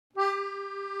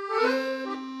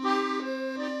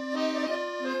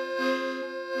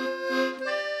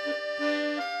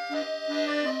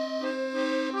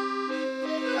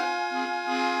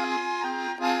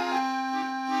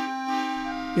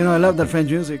I love that French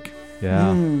music.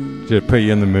 Yeah. Did it put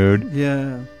you in the mood?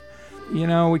 Yeah.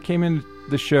 We came in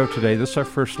the show today. This is our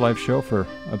first live show for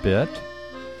a bit.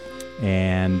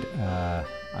 And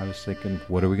I was thinking,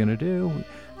 what are we going to do?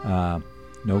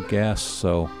 No guests.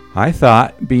 So I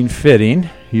thought, being fitting,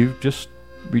 you've just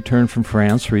returned from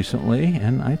France recently,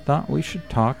 and I thought we should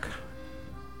talk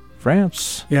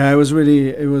France. Yeah, it was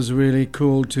really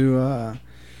cool to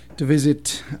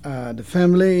visit the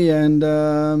family, and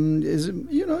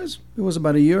it was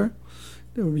about a year.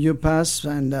 The year passed,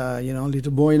 and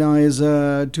little boy now is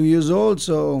 2 years old,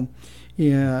 so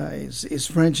yeah, his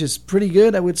French is pretty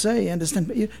good, I would say. He understand.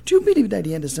 Do you believe that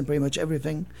he understands pretty much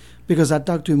everything? Because I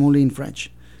talk to him only in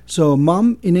French. So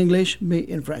mom in English, me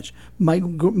in French. My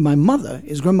mother,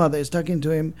 his grandmother, is talking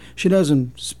to him. She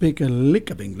doesn't speak a lick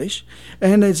of English,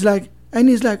 and he's like,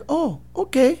 oh,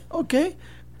 okay.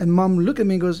 And mom look at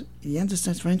me and goes, he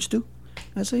understands French too?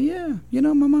 I say, yeah,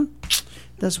 Mama,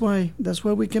 that's why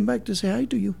we came back to say hi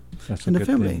to you. That's and a the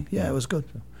good family. thing. Yeah, it was good.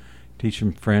 So teach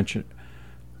him French,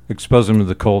 expose him to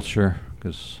the culture,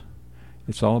 because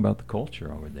it's all about the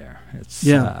culture over there. It's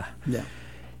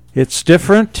It's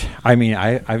different. I mean,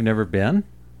 I've never been.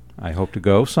 I hope to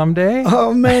go someday.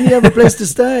 Oh man, you have a place to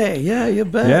stay. Yeah, you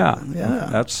bet. Yeah.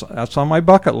 That's on my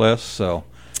bucket list. So,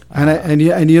 and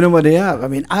you know what they have? I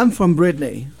mean, I'm from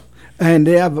Brittany, and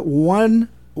they have one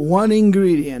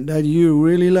ingredient that you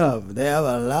really love. They have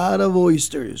a lot of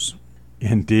oysters.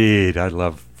 Indeed, I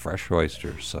love fresh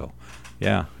oysters. So,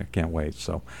 yeah, I can't wait.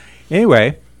 So,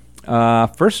 anyway,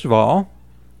 first of all,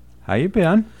 how you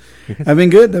been? I've been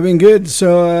good.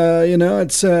 So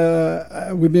it's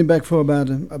we've been back for about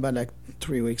like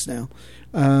 3 weeks now.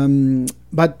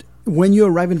 But when you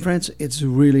arrive in France, it's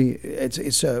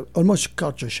almost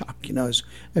culture shock.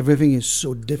 Everything is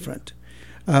so different.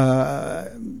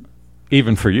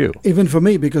 Even for you. Even for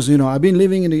me, because I've been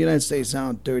living in the United States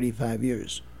now 35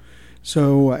 years.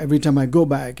 So every time I go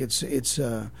back, it's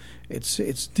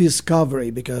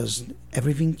discovery, because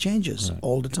everything changes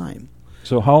all the time.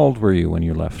 So how old were you when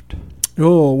you left?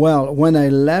 Oh, well, when I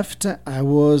left, I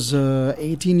was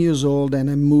 18 years old, and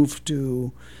I moved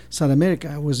to South America.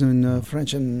 I was in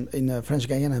French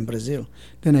Guyana and Brazil.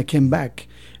 Then I came back,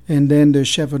 and then the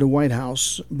chef of the White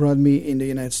House brought me in the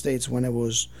United States when I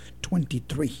was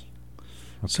 23.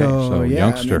 Okay, so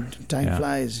youngster. Time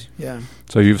flies, yeah.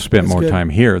 So you've spent more time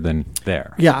here than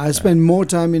there. Yeah, I spent more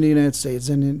time in the United States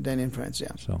than in France,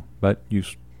 yeah. So, but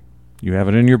you have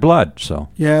it in your blood, so.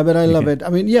 Yeah, but I love it. I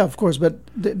mean, yeah, of course. But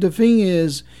the thing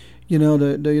is, the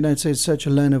United States is such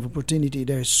a land of opportunity.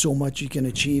 There's so much you can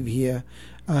achieve here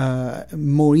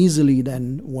more easily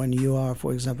than when you are,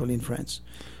 for example, in France.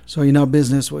 So in our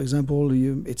business, for example,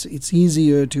 it's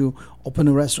easier to open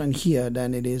a restaurant here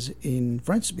than it is in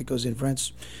France, because in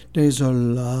France there's a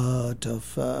lot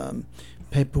of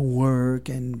paperwork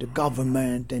and the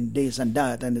government and this and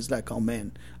that, and it's like, oh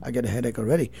man, I get a headache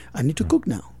already. I need to cook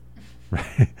now.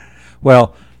 Right.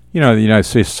 Well, the United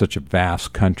States is such a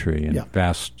vast country, and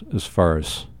vast as far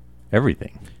as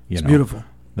everything. It's beautiful.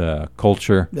 The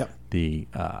culture, the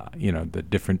the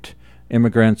different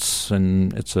immigrants,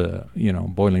 and it's a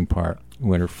boiling pot.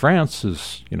 Where France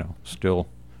is still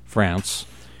France,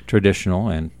 traditional,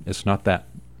 and it's not that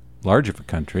large of a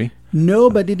country. No,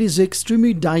 but it is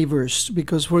extremely diverse,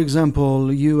 because, for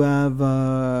example, you have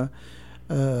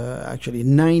actually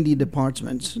 90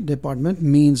 departments. Department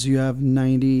means you have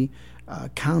 90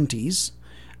 counties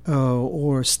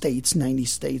or states, 90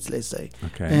 states, let's say.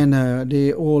 Okay. And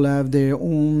they all have their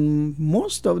own,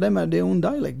 most of them have their own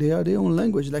dialect. They have their own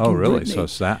language. Like oh, in really? Brittany. So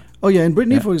it's that? Oh, yeah. In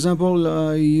Brittany, for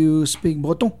example, you speak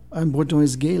Breton, and Breton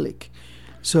is Gaelic.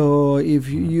 So if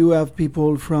you have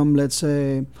people from, let's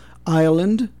say,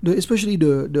 Ireland, especially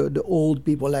the old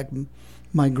people, like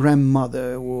my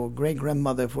grandmother or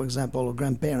great-grandmother, for example, or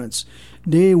grandparents,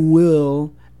 they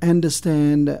will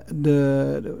understand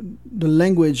the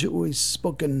language that is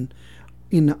spoken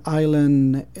in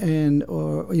Ireland and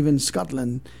or even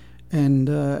Scotland, and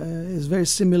is very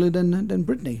similar than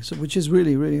Brittany, so which is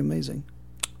really, really amazing.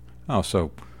 Oh,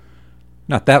 so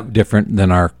not that different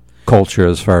than our culture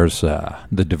as far as the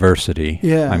diversity.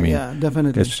 Yeah, I mean, yeah,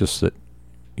 definitely. It's just that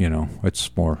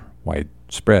it's more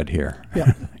widespread here.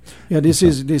 Yeah, yeah. This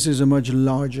is a much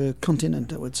larger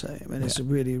continent, I would say. I mean, it's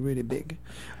really, really big.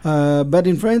 But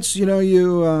in France,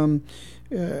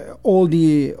 all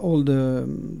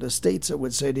the states, I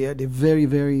would say, they're very,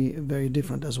 very, very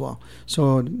different as well.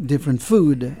 So different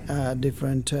food,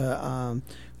 different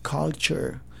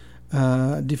culture,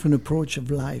 different approach of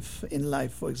life in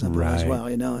life, for example, as Right. well.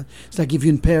 You know, it's like if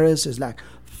you're in Paris, it's like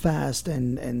fast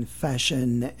and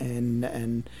fashion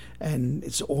and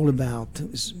it's all about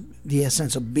the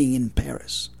essence of being in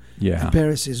Paris. Yeah. And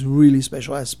Paris is really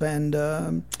special.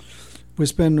 We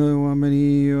spent how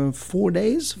many 4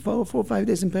 days, 4 or 5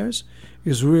 days in Paris.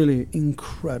 It's really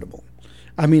incredible.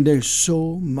 I mean, there's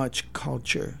so much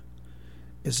culture.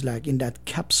 It's like in that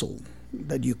capsule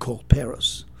that you call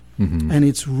Paris. Mhm. And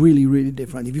it's really, really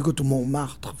different. If you go to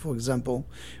Montmartre, for example,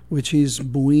 which is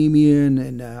bohemian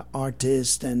and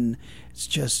artist, and it's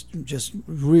just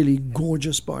really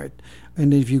gorgeous part.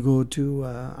 And if you go to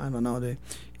I don't know,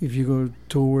 if you go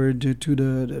toward to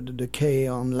the quay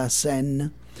on La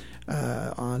Seine,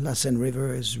 on La Seine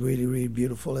River is really, really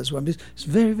beautiful as well. It's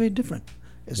very, very different.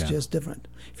 It's Yeah. just different.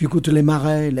 If you go to Les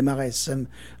Marais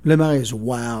is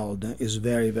wild. It's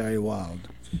very, very wild.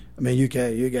 I mean, you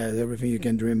get everything you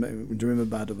can dream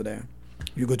about over there.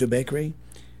 You go to bakery.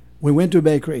 We went to a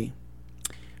bakery.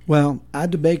 Well,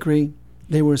 at the bakery,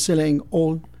 they were selling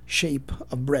all shape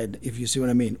of bread, if you see what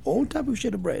I mean. All type of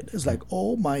shape of bread. It's like,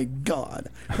 oh my God.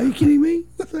 Are you kidding me?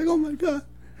 It's like, oh my God.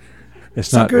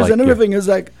 It's not Suckers like and you're- everything. It's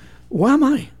like, where am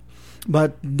I?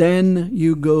 But then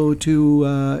you go to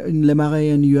in Les Marais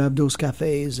and you have those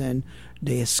cafes and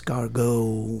the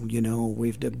escargot, you know,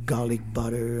 with the garlic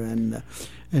butter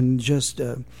and just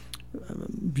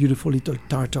beautiful little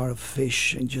tartar of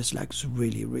fish, and just like it's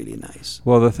really, really nice.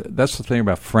 Well, that's the thing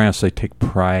about France. They take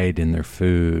pride in their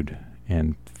food,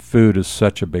 and food is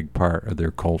such a big part of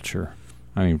their culture.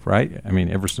 I mean, right? I mean,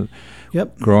 ever since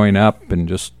Yep. growing up and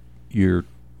just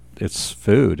it's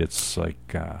food. It's like,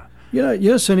 You know,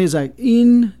 your son is like,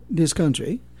 in this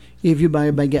country, if you buy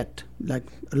a baguette, like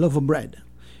a loaf of bread,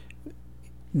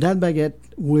 that baguette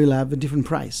will have a different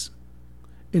price.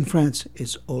 In France,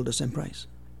 it's all the same price.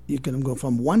 You can go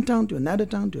from one town to another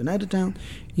town to another town.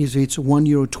 If it's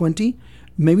 €1.20,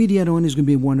 maybe the other one is going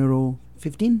to be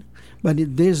 €1.15, but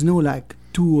there's no like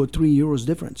 €2 or €3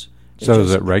 difference. so is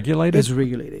just- it regulated? It's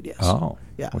regulated, yes. Oh.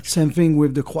 Yeah, Which- same thing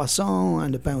with the croissant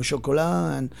and the pain au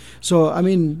chocolat, and so I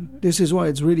mean, this is why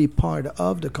it's really part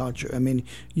of the culture. I mean,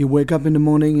 you wake up in the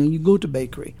morning and you go to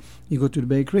bakery. You go to the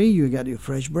bakery, you get your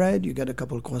fresh bread, you get a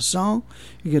couple of croissants,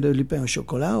 you get a le pain au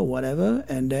chocolat or whatever,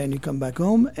 and then you come back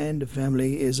home and the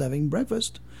family is having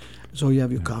breakfast. So you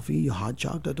have your coffee, your hot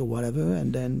chocolate or whatever,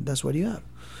 and then that's what you have.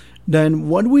 Then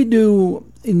what we do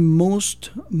in most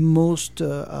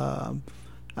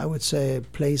I would say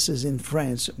places in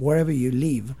France, wherever you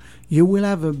live, you will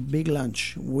have a big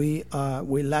lunch. We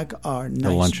like our nice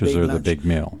The lunches big are the lunch, big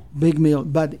meal. big meal.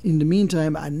 But in the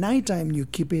meantime, at nighttime, you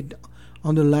keep it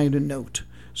on the lighter note.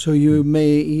 So you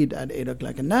may eat at 8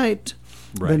 o'clock at night,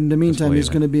 but Right. in the It's meantime, it's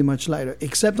later. going to be much lighter,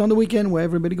 except on the weekend where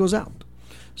everybody goes out.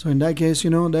 So in that case,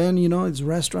 then it's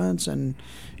restaurants, and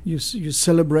you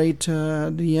celebrate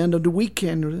the end of the week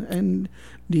and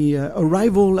the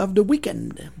arrival of the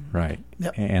weekend. Right.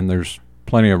 Yep. And there's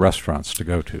plenty of restaurants to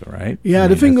go to, right? Yeah, I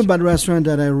the mean, thing it's- about restaurant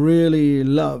that I really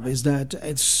love is that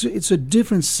it's a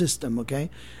different system. Okay,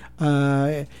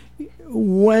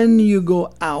 when you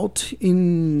go out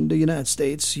in the United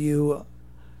States,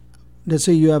 let's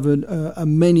say you have a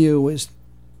menu is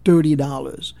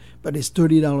 $30, but it's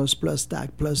 $30 plus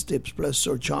tax, plus tips, plus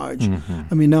surcharge. Mhm.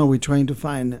 I mean, now we're trying to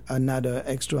find another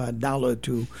extra dollar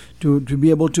to be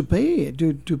able to pay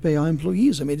our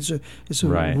employees. I mean, it's a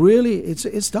Right. really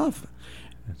it's tough.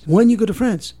 When you go to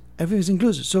France, everything's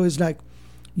inclusive. So it's like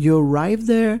you arrive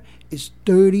there, it's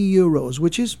 €30,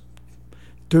 which is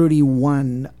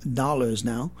 $31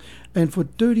 now, and for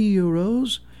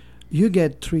 €30 you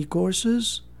get 3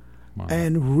 courses. Wow.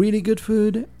 And really good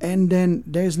food, and then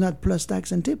there's not plus tax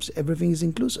and tips. Everything is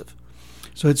inclusive.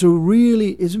 So it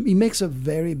makes a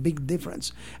very big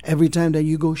difference every time that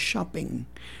you go shopping.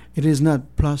 It is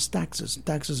not plus taxes.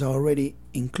 Taxes are already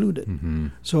included. Mm-hmm.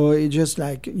 So it's just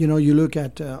like, you look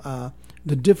at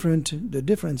the difference,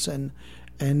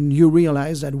 and you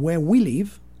realize that where we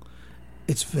live,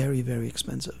 it's very, very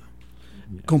expensive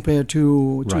compared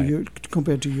to Right.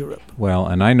 compared to Europe. Well,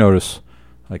 and I notice,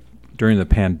 like during the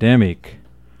pandemic,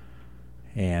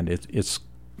 and it's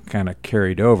kind of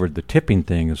carried over. The tipping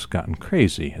thing has gotten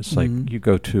crazy. It's like Mhm. you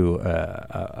go to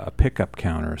a pickup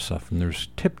counter or stuff, and there's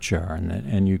tip jar,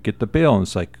 and you get the bill, and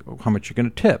it's like, how much you going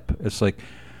to tip? It's like,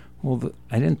 well,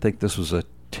 I didn't think this was a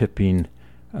tipping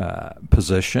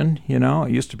position.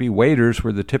 It used to be waiters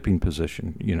were the tipping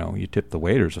position. You tip the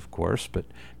waiters, of course, but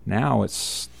now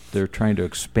they're trying to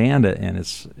expand it, and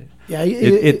it's Yeah,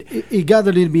 it got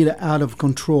a little bit out of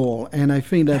control, and I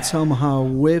think that somehow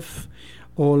with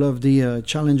all of the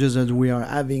challenges that we are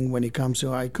having when it comes to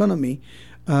our economy,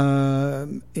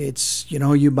 It's,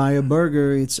 you buy a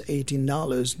burger, it's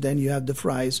 $18. Then you have the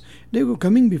fries. They were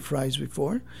coming with fries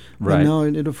before, but Right. now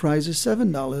the fries is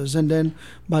 $7. And then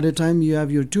by the time you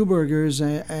have your two burgers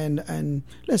and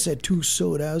let's say two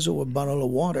sodas or a bottle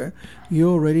of water,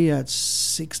 you're already at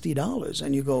 $60.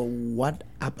 And you go, what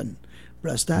happened?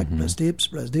 Plus that, plus tips,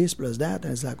 plus this, plus that,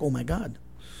 and it's like, oh my God,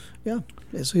 yeah.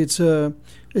 So it's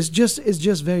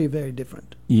just very, very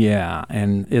different. Yeah,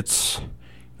 and it's,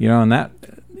 and that,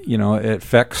 it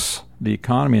affects the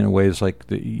economy in ways like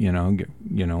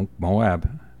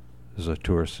Moab is a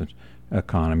tourist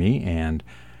economy, and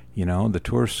the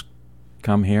tourists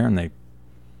come here and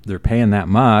they're paying that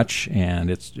much,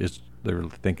 and they're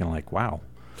thinking like, wow,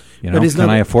 can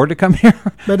I afford to come here?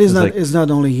 But it's not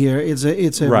only here.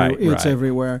 It's Right.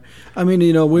 everywhere. I mean,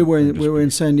 we were in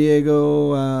San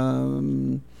Diego.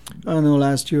 I don't know,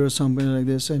 last year or something like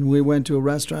this, and we went to a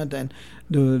restaurant, and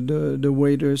the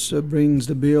waiters brings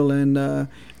the bill and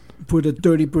put a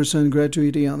 30%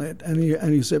 gratuity on it, and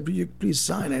he said, please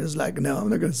sign it. It's like, no, I'm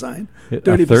not going to sign.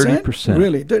 30%?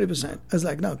 Really, 30%. I was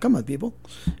like, no, come on, people.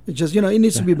 It's just, it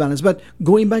needs to be balanced. But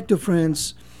going back to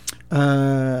France,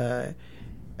 the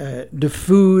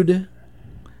food,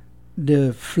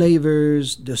 the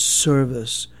flavors, the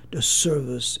service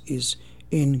is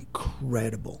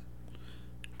incredible.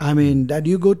 I mean, that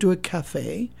you go to a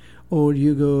cafe or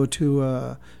you go to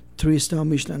a 3-star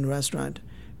Michelin restaurant,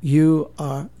 you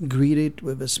are greeted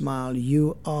with a smile.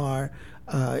 You are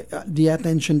the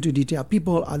attention to detail.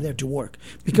 People are there to work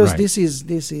because Right. it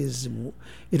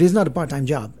is not a part-time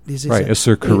job. This is Right, it's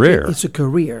their career. It's a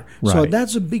career. So Right.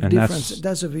 that's a big And difference.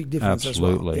 That's a big difference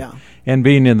Absolutely. as well. Yeah. And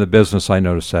being in the business, I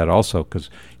noticed that also, because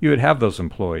you would have those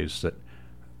employees that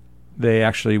they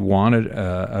actually wanted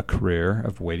a career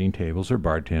of waiting tables or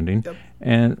bartending, Yep.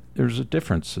 and there's a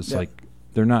difference. It's Yep. like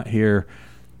they're not here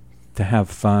to have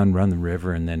fun, run the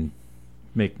river, and then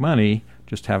make money,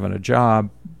 just having a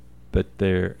job, but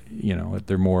they're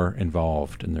more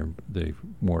involved and they're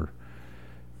more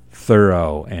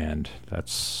thorough, and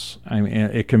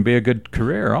it can be a good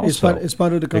career also. It's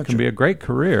part of the culture. It can be a great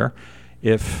career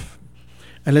if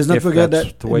And let's not if forget that's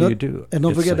that the way and you do. And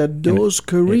don't It's forget like- that those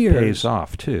careers it pays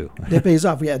off too. That pays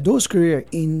off. Yeah, those careers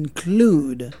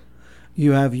include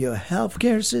you have your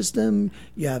healthcare system,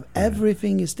 you have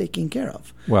everything is taken care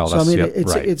of. Well, so that's I mean,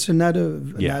 right. it's another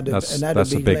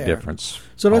that's a big layer. difference.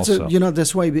 So that's also.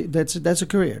 that's why that's a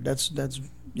career. That's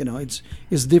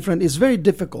it's different. It's very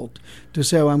difficult to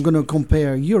say, I'm going to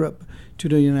compare Europe to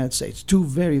the United States. Two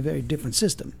very, very different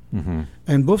systems,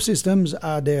 and both systems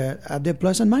are their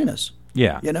plus and minus.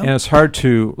 Yeah, and it's hard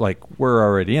to, we're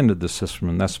already into the system,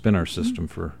 and that's been our system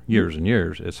for years and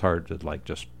years. It's hard to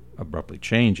just abruptly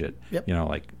change it. Yep. Now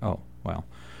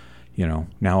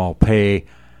I'll pay.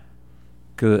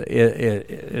 'Cause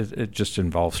it just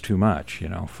involves too much,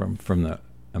 from the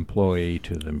employee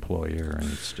to the employer,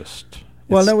 and it's just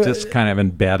kind of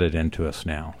embedded into us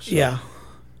now. So. Yeah.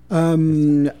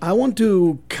 I want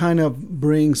to kind of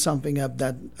bring something up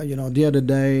that the other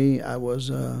day I was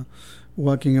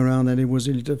walking around, and it was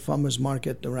a little farmers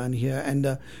market around here,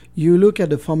 and you look at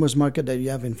the farmers market that you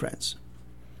have in France,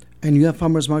 and you have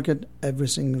farmers market every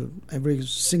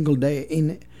single day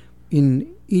in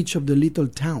each of the little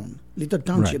township.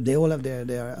 Right. They all have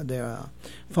their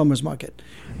farmers market.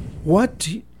 What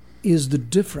is the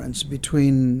difference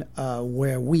between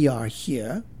where we are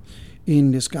here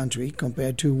in this country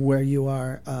compared to where you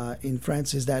are in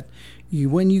France? Is that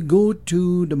when you go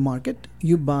to the market,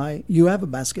 you have a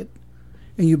basket,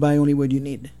 and you buy only what you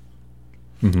need.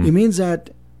 Mm-hmm. It means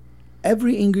that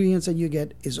every ingredient that you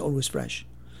get is always fresh,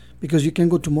 because you can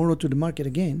go tomorrow to the market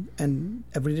again, and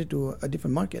every day to a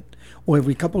different market, or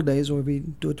every couple of days, or every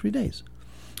 2 or 3 days.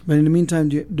 But in the meantime,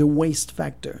 the waste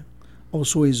factor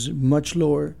also is much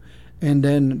lower, and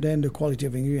then the quality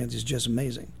of ingredients is just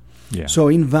amazing. Yeah. So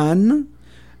in Vannes,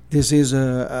 this is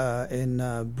in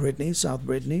Brittany, South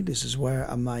Brittany. This is where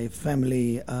my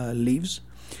family lives.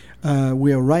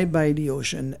 We are right by the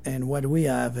ocean, and what we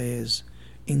have is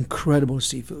incredible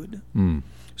seafood.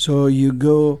 So you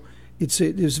go, it's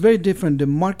very different. The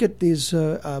market is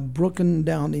broken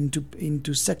down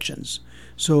into sections.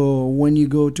 So when you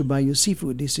go to buy your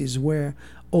seafood, this is where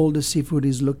all the seafood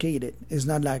is located. It's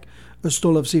not like a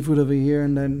stall of seafood over here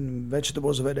and then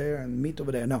vegetables over there and meat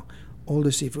over there. No, all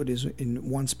the seafood is in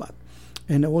one spot,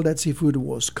 and all that seafood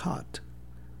was caught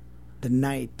the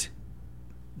night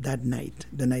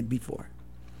before.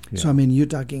 Yeah. So I mean, you're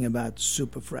talking about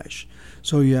super fresh.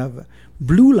 So you have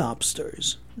blue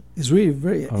lobsters. It's really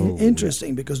very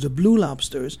interesting because the blue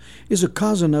lobsters is a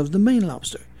cousin of the Maine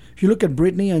lobster. If you look at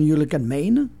Brittany and you look at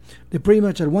Maine, they pretty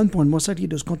much at one point, most likely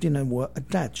those continents were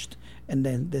attached, and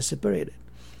then they separate it.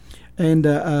 And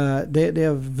they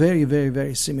are very, very,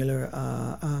 very similar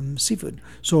seafood.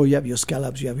 So you have your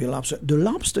scallops, you have your lobster. The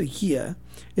lobster here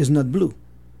is not blue.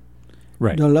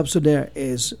 Right. The lobster there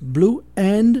is blue,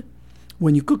 and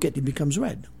when you cook it, it becomes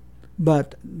red.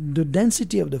 But the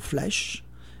density of the flesh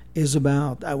is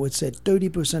about, I would say,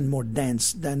 30% more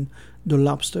dense than the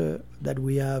lobster that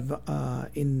we have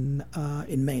in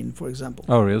Maine, for example.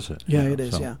 Oh, is it? Yeah, it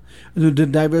is. So- Yeah, the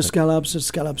diverse scallops. The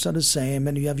scallops are the same,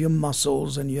 and you have your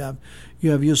mussels, and you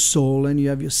have your sole, and you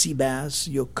have your sea bass,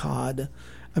 your cod.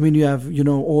 I mean, you have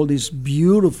all these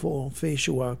beautiful fish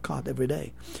who are caught every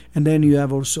day, and then you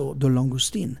have also the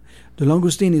langoustine. The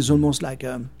langoustine is almost like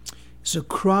it's a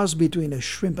cross between a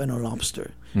shrimp and a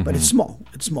lobster, but it's small.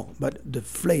 It's small, but the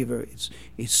flavor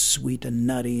is sweet and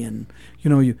nutty, and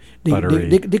Buttery.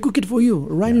 they cook it for you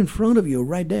right in front of you,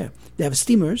 right there. They have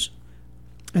steamers,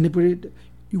 and they put it.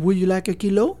 Would you like a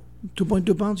kilo?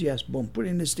 2.2 pounds? Yes. Boom. Put it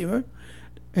in the steamer,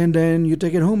 and then you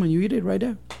take it home and you eat it right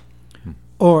there.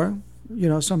 Or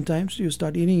sometimes you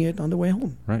start eating it on the way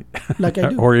home, Right. like I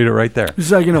do. Or eat it right there. It's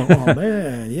like, oh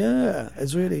man, yeah,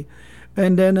 it's really.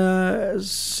 And then,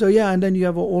 and then you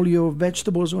have all your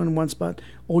vegetables in one spot,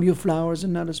 all your flowers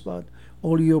in another spot,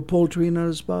 all your poultry in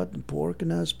another spot, and pork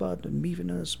in another spot, and beef in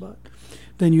another spot.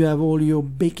 Then you have all your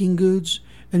baking goods,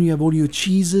 and you have all your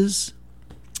cheeses,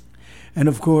 and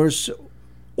of course,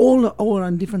 all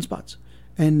on different spots.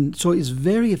 And so it's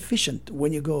very efficient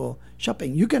when you go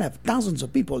shopping. You can have thousands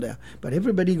of people there, but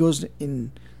everybody goes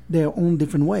in their own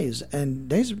different ways, and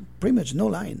there's pretty much no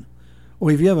line. Or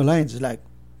if you have a line, it's like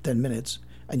 10 minutes,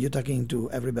 and you're talking to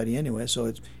everybody anyway, so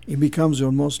it becomes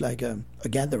almost like a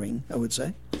gathering, I would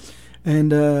say.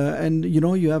 And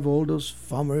you have all those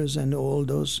farmers and all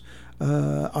those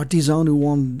artisans who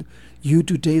want you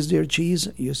to taste their cheese.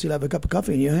 You still have a cup of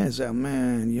coffee in your hands. Oh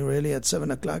man, you're really at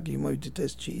 7 o'clock. You want to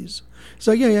taste cheese?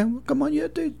 So yeah, come on, you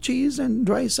take cheese and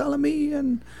dry salami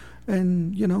and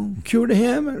cured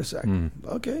ham. And it's like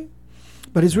okay,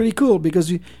 but it's really cool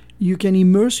because you can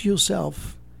immerse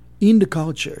yourself in the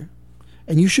culture,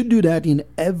 and you should do that in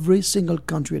every single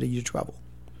country that you travel.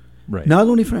 Right. Not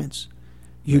only France.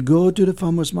 You go to the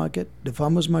farmers market. The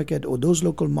farmers market or those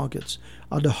local markets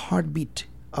are the heartbeat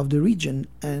of the region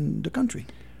and the country.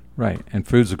 Right. And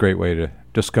food's a great way to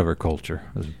discover culture.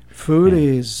 Food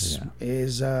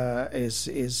Yeah.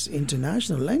 is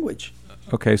international language.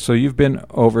 Okay, so you've been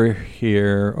over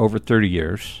here over 30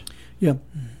 years, Yeah.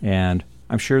 and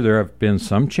I'm sure there have been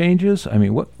some changes. I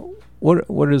mean,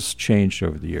 what has changed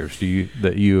over the years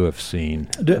that you have seen?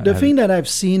 The thing that I've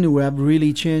seen who have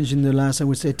really changed in the last, I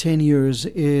would say, 10 years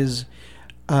is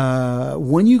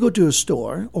when you go to a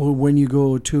store or when you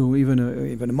go to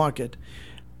even a market,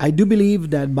 I do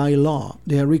believe that by law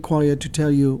they are required to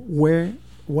tell you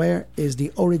where is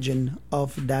the origin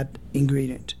of that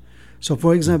ingredient. So,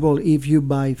 for example, if you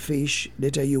buy fish, they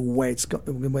tell you where it's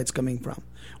coming from,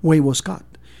 where it was caught.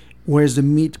 Where's the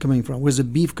meat coming from? Where's the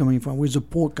beef coming from? Where's the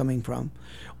pork coming from?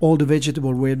 All the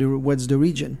vegetable, what's the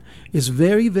region? It's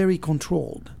very, very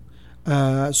controlled.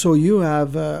 So you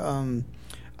have,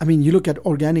 you look at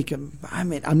organic. I'm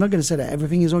not going to say that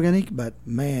everything is organic, but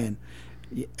man,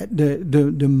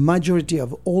 the majority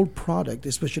of all product,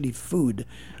 especially food,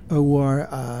 were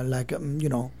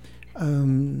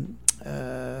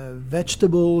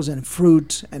vegetables and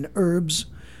fruit and herbs.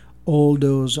 All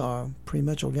those are pretty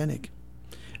much organic.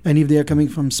 And if they are coming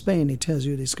from Spain, it tells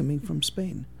you it's coming from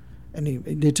Spain. And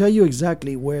they tell you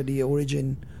exactly where the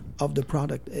origin of the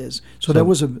product is. So that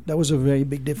was a very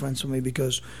big difference for me,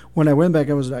 because when I went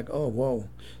back, I was like, oh, whoa.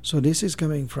 So this is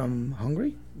coming from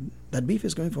Hungary? That beef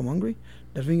is coming from Hungary?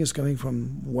 That thing is coming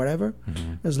from wherever?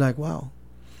 Mm-hmm. It's like, wow.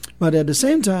 But at the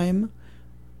same time,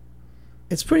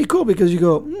 it's pretty cool because you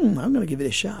go, I'm going to give it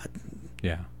a shot.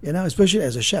 Yeah. Especially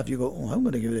as a chef, you go, I'm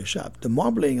going to give it a shot. The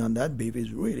marbling on that beef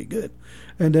is really good.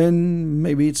 And then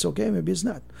maybe it's okay, maybe it's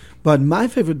not. But my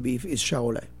favorite beef is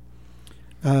Charolais.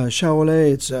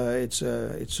 Charolais,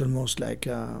 it's almost like,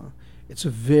 it's a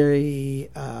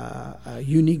very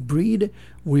unique breed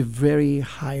with very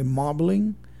high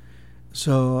marbling.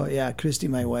 So, yeah, Christy,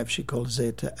 my wife, she calls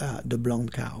it the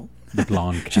blonde cow. The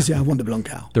blonde cow. She said, I want the blonde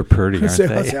cow. They're pretty, aren't they?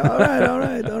 I said,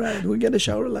 all right. We get a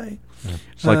Charolais.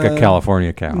 It's like a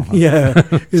California cow. Huh? Yeah,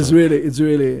 it's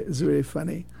really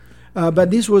funny.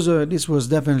 But this was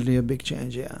definitely a big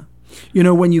change. Yeah,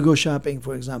 when you go shopping,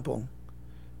 for example,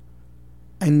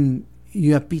 and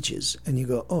you have peaches, and you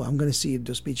go, I'm going to see if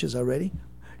those peaches are ready.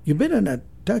 You better not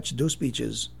touch those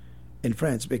peaches in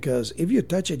France, because if you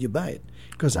touch it, you buy it.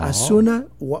 Because as soon as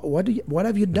what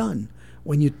have you done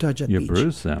when you touch a peach? You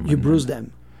bruise them. You bruise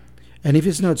them, and if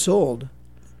it's not sold,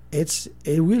 it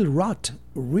will rot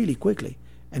really quickly,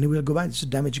 and it will go back. It's a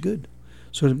damaged good.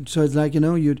 So it's like,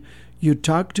 you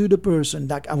talk to the person,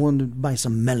 like, I want to buy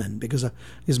some melon because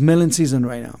it's melon season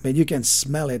right now. But you can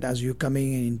smell it as you're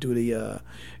coming into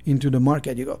the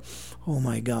market. You go, oh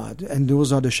my God! And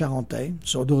those are the Charentais.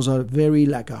 So those are very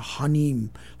like a honey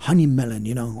melon.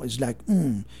 It's like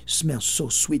smells so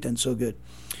sweet and so good.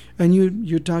 And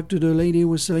you talk to the lady who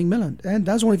was selling melon, and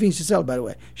that's the only thing she sells. By the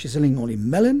way, she's selling only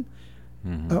melon.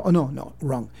 No,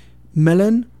 wrong.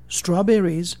 Melon,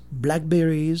 strawberries,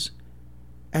 blackberries,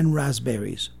 and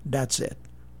raspberries. That's it.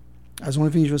 That's the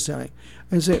only thing she was selling.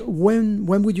 And say, when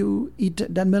would you eat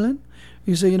that melon?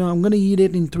 You say, I'm going to eat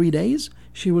it in 3 days.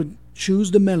 She will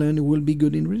choose the melon. It will be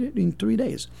good in 3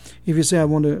 days. If you say, I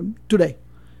want to today,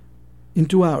 in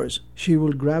 2 hours, she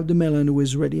will grab the melon who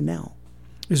is ready now.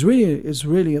 It's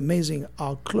really amazing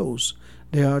how close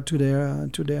they are to their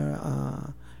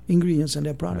ingredients and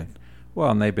their product. Right.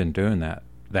 Well, and they've been doing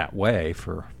that way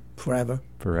for forever.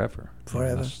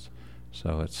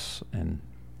 So and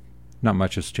not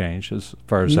much has changed as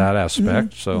far as that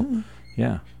aspect. So,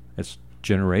 yeah, it's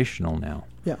generational now.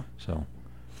 Yeah. So,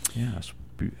 yeah.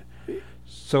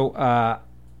 So,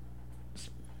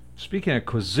 speaking of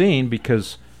cuisine,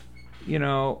 because,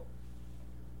 I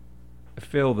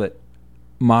feel that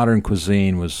modern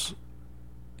cuisine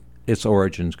its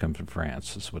origins come from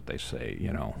France, is what they say,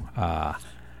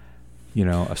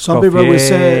 Some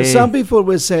people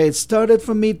will say it started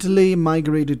from Italy,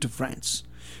 migrated to France,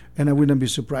 and I wouldn't be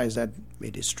surprised that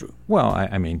it is true. Well,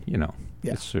 I mean,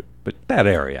 Yeah. but that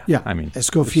area. Yeah, I mean,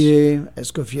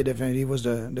 Escoffier definitely was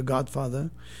the godfather.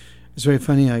 It's very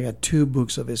funny. I got 2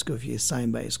 books of Escoffier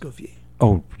signed by Escoffier.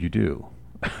 Oh, you do?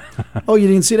 Oh, you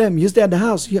didn't see them? You stayed at the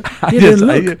house. You I didn't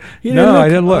look. I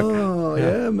didn't look. Oh,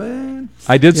 yeah, man.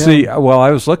 I did see. Well, I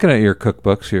was looking at your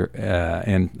cookbooks here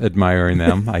and admiring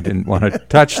them. I didn't want to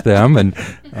touch them,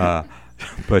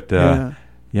 but I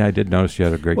did notice you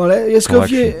had a great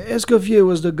collection. Escoffier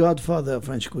was the godfather of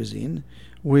French cuisine,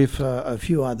 with a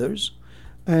few others,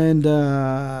 and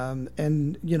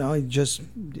it just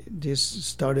this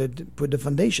started put the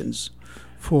foundations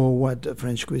for what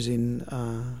French cuisine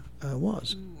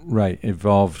was. Right,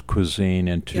 evolved cuisine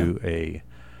into a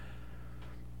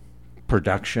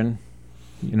production.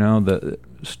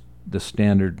 The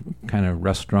standard kind of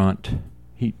restaurant.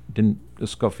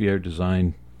 Escoffier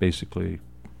design basically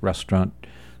restaurant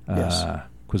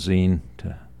cuisine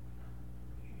to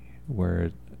where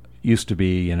it used to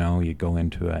be. You go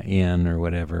into an inn or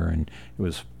whatever, and it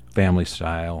was family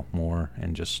style more,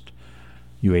 and just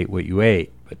you ate what you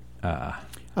ate. But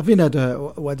I think that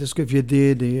what Escoffier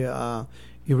did,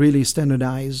 he really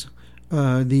standardized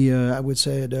I would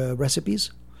say the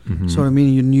recipes. Mm-hmm. So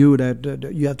you knew that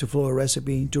you have to follow a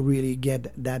recipe to really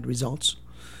get that results,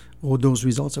 or those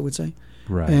results, I would say.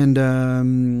 Right. And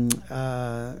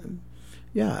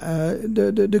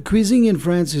the cuisine in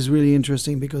France is really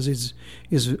interesting because it's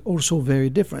also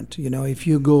very different. If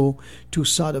you go to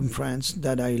southern France,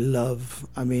 that I love,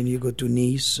 you go to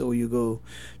Nice or you go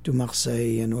to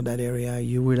Marseille, that area,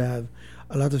 you will have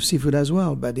a lot of seafood as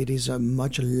well, but it is a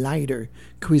much lighter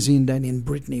cuisine than in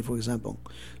Brittany, for example.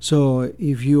 So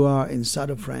if you are in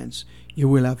southern France, you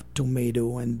will have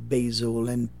tomato and basil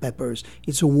and peppers.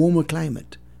 It's a warmer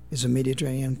climate. It's a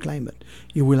Mediterranean climate.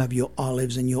 You will have your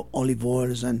olives and your olive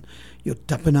oils and your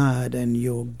tapenade and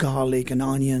your garlic and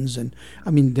onions. And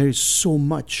there is so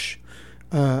much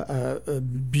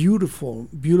beautiful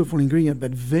ingredient,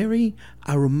 but very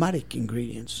aromatic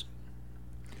ingredients.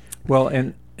 Well,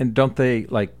 and don't they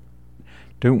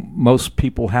do most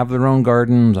people have their own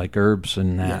gardens, like herbs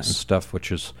and that and stuff,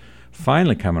 which is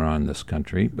finally coming on in this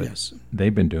country, but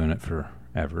they've been doing it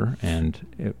forever,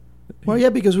 and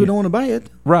because we don't want to buy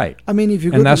it. Right. If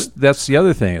you that's the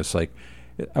other thing. It's like,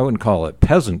 I wouldn't call it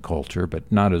peasant culture, but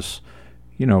not as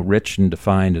rich and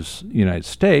defined as the United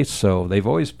States. So they've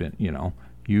always been, you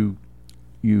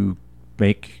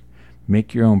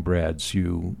make your own breads.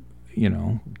 You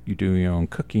do your own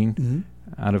cooking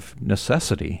out of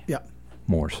necessity. Yeah.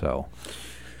 More so.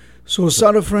 So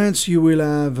south of France, you will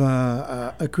have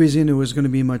a cuisine who is going to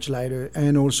be much lighter,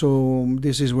 and also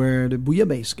this is where the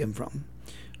bouillabaisse came from.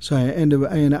 So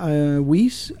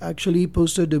we actually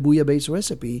posted the bouillabaisse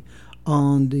recipe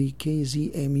on the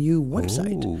KZMU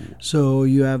website. Ooh. So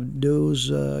you have those.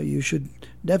 You should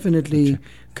definitely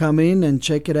come in and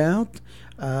check it out.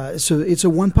 So it's a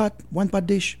one pot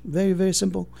dish, very, very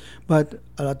simple, but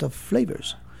a lot of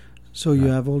flavors. So you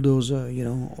have all those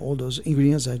all those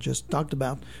ingredients I just talked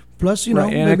about. Plus, and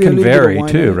maybe it can a little vary bit of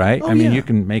wine too, in it. right? Oh, you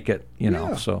can make it,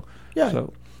 so. Yeah.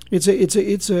 So It's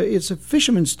a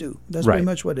fisherman's stew. That's Right. pretty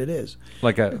much what it is.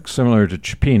 Like similar to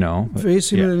cioppino, but, Very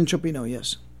similar yeah, in cioppino,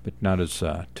 yes. but not as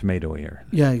tomatoey or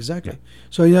Yeah, exactly. Yeah.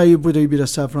 So you put a bit of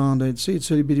saffron. It's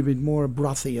a bit more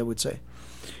brothy, I would say.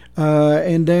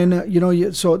 And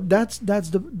then so that's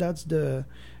the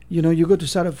you go to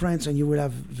south of France and you will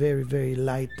have very very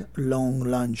light long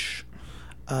lunch,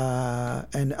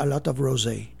 and a lot of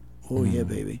rosé. Oh yeah,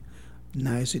 baby.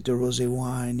 Nice little rosé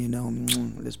wine,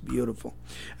 it's beautiful.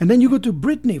 And then you go to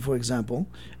Brittany, for example,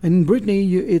 and in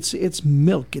Brittany, it's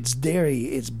milk, it's dairy,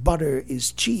 it's butter,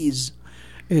 it's cheese,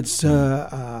 it's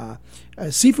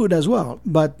seafood as well.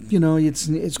 But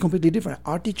it's completely different.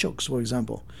 Artichokes, for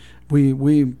example,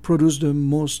 we produce the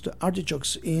most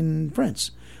artichokes in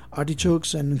France.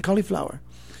 Artichokes and cauliflower.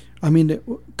 I mean, the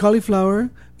cauliflower.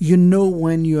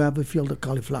 When you have a field of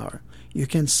cauliflower, you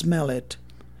can smell it.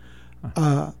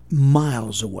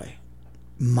 Miles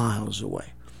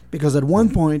away, because at one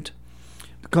point,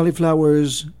 the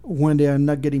cauliflowers, when they are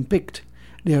not getting picked,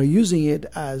 they are using it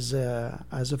as a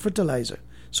fertilizer.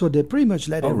 So they pretty much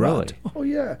let it rot. Really? Oh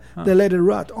yeah, they let it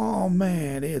rot. Oh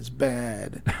man, it's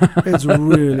bad. It's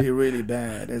really really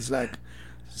bad. It's like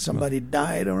somebody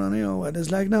died around here. It's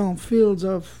like fields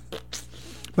of.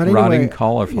 But rotting anyway,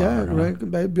 cauliflower. yeah, huh? right.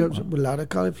 A lot of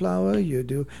cauliflower. You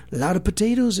do a lot of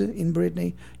potatoes in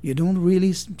Brittany. You don't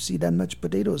really see that much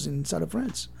potatoes in south of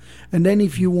France. And then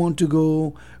if you want to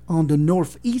go on the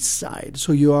northeast side,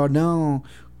 so you are now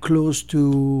close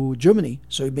to Germany.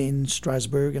 So you've been in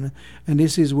Strasbourg, and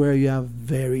this is where you have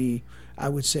I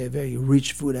would say, very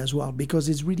rich food as well, because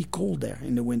it's really cold there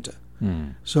in the winter.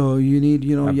 So you need,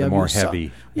 you Have the have more your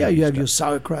heavy. you heavy have stuff. your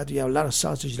sauerkraut. You have a lot of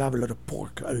sausage. You have a lot of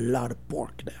pork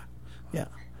there. Yeah.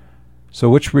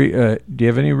 So, do you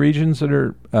have any regions that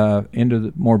are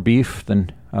into more beef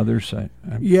than others?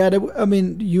 Yeah,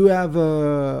 you have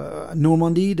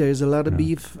Normandy. There is a lot of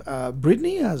beef.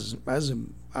 Brittany has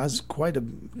quite a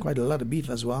lot of beef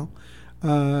as well,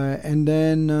 and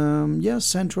then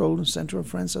central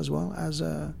France as well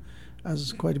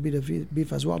has quite a bit of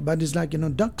beef as well. But it's like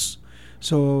ducks.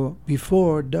 So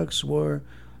before, ducks were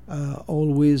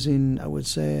always in, I would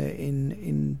say,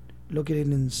 in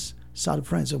located in South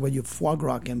France, where your foie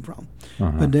gras came from.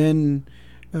 But then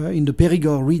in the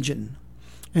Périgord region,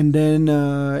 and then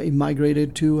it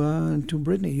migrated to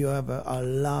Brittany. You have a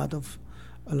lot of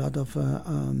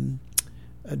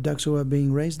ducks who are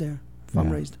being raised there, farm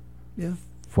raised. Yeah.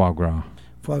 Foie gras.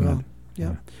 Foie gras.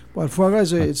 Yeah. Well, foie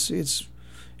gras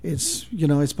it's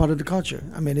part of the culture.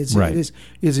 I mean,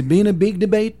 it's been a big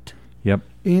debate. Yep.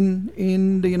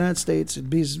 In the United States,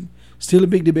 it's still a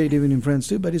big debate even in France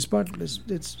too. But it's part. It's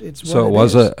So what it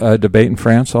was is. a debate in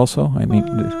France also. I mean,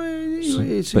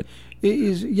 It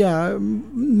is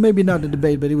maybe not a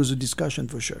debate, but it was a discussion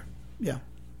for sure. Yeah.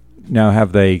 now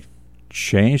have they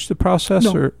changed the process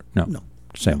No. or no? No.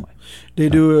 Same No. way. They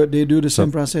do the So-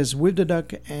 same process with the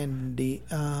duck and the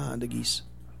geese,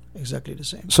 exactly the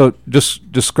same. So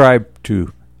just describe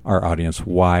to our audience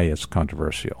why it's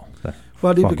controversial.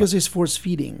 Well, foie because it's force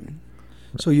feeding.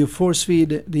 So you force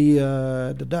feed the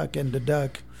duck, and the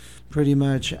duck pretty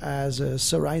much has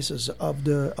cirrhosis of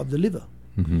the liver.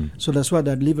 Mm-hmm. So that's why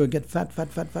that liver get fat.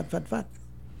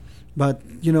 But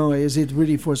is it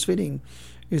really force feeding?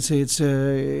 It's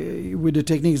with the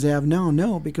techniques they have now.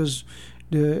 No, because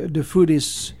the food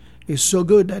is so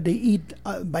good that they eat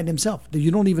by themselves.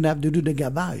 You don't even have to do the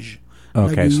gavage.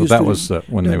 Okay, you so used that to was do-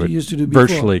 when that they you would used to do before.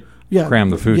 virtually Yeah, cram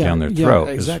the food yeah, down their yeah, throat.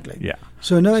 exactly. Yeah.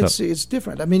 So it's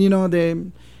different. I mean,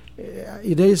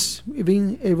 it is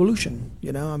even evolution.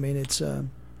 I mean, it's Yeah.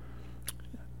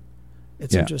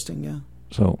 interesting. Yeah.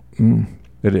 So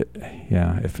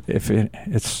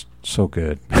it's so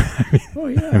good. Oh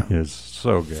yeah. It's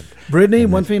so good. Brittany.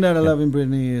 And One it's- thing that I yeah. love in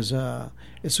Brittany is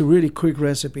it's a really quick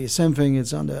recipe. Same thing.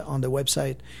 It's on the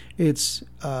website. It's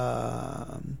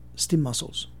steamed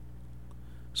mussels.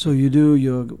 So you do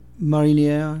your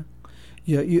marinière.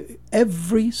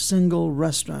 Every single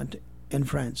restaurant in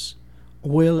France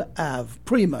will have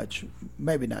pretty much,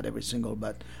 maybe not every single,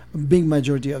 but a big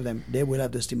majority of them, they will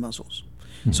have the steamed mussels.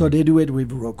 So they do it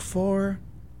with Roquefort.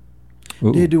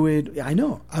 Ooh. They do it. I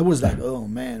know. I was like, oh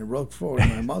man, Roquefort in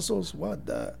my mussels.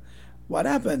 What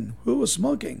happened? Who was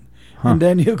smoking? And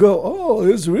then you go, oh,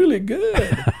 it's really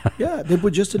good. Yeah, they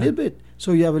put just a little bit.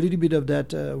 So you have a little bit of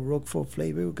that Roquefort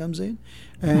flavor who comes in.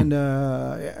 And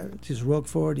this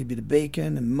Roquefort, a bit of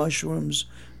bacon and mushrooms.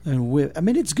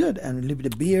 It's good. And a little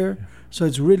bit of beer. So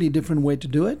it's really a different way to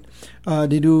do it.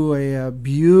 They do a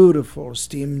beautiful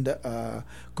steamed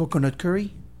coconut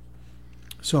curry.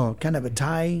 So kind of a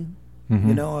Thai,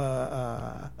 Mhm.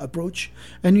 a approach.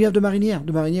 And you have the marinière.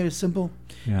 The marinière is simple.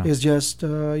 Yeah. It's just,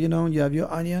 you have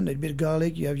your onion, a bit of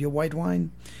garlic, you have your white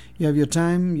wine, you have your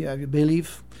thyme, you have your bay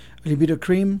leaf, a little bit of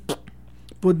cream,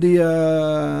 put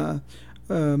the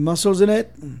mussels in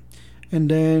it, and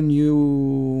then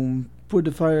you put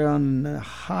the fire on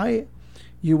high.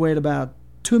 You wait about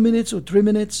 2 minutes or 3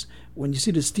 minutes. When you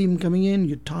see the steam coming in,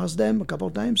 you toss them a couple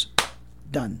of times.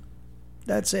 Done.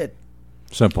 That's it.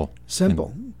 Simple.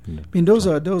 I mean, those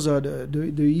are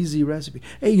the easy recipe.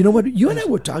 Hey, you know what? You and I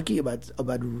were talking about,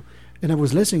 and I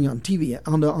was listening on TV,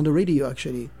 on the radio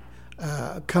actually,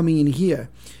 coming in here.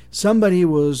 Somebody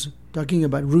was talking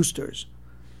about roosters,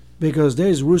 because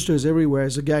there's roosters everywhere.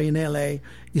 There's a guy in LA,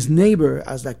 his neighbor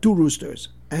has like 2 roosters,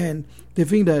 and they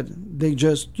think that they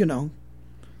just,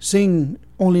 sing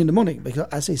only in the morning. Because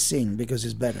I say sing because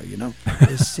it's better,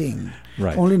 They sing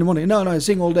Right. only in the morning. No, I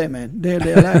sing all day, man. They're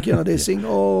like, they sing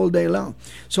all day long.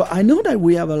 So I know that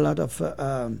we have a lot of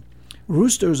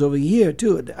roosters over here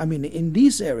too. I mean, in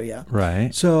this area.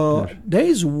 Right. So there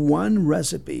is one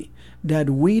recipe that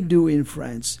we do in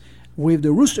France with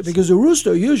the rooster, because the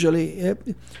rooster usually,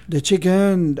 the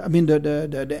chicken, I mean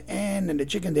the hen and the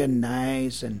chicken, they're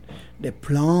nice and they're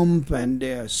plump and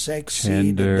they're sexy,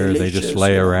 Tender, they're they delicious, just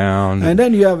lay around. And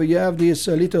then you have this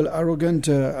little arrogant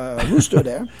rooster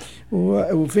there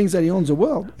who thinks that he owns the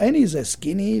world, and he's a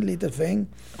skinny little thing.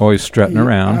 Always strutting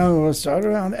around. Strut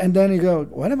around, and then you go,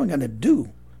 what am I going to do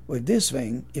with this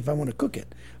thing if I want to cook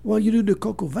it? Well, you do the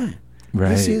coq au vin. Right.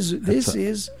 This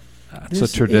is It's a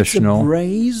traditional. It's a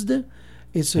braised.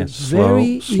 It's a It's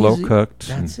very slow easy, cooked.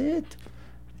 That's it.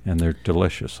 And they're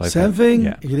delicious. Same thing.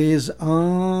 Yeah. It is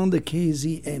on the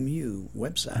KZMU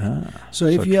website. So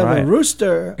if so you have try a it.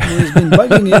 rooster who has been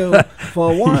bugging you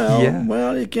for a while, Yeah.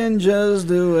 well, you can just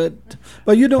do it.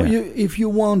 But you don't. Yeah. If you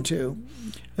want to,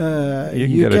 You you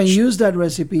can get can a use that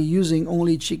recipe using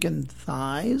only chicken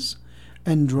thighs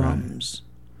and drums.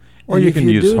 Or And you if can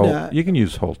use do whole. that- You can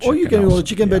use whole chicken. or you can also. use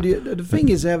chicken, Yeah. but the thing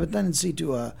is, they have a tendency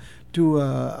to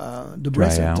the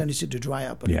breast have a out. tendency to dry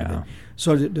up a little Yeah. bit.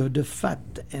 So the fat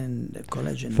and the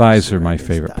collagen. Thighs is are my is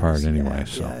favorite part thighs. anyway,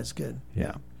 Yeah, so. yeah, it's good.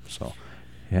 Yeah. So,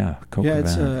 yeah. Coq Yeah, au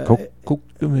it's, vin. coq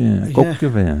au vin. Coq au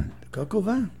vin. Coq au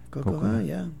vin. Coq au vin,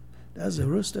 yeah. That's a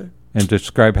rooster. And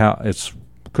describe how it's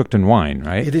cooked in wine,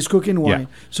 right? It is cooked in wine.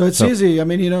 Yeah. So it's So- easy. I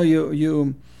mean,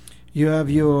 you have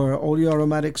all your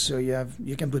aromatics. So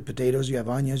you can put potatoes, you have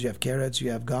onions, you have carrots,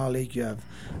 you have garlic, you have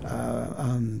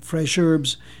fresh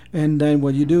herbs, and then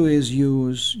what you do is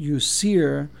you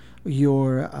sear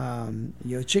your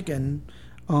chicken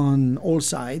on all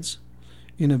sides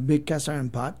in a big cast iron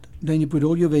pot. Then you put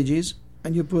all your veggies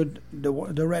and you put the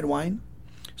red wine.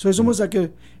 So it's almost like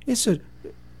it's a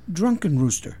drunken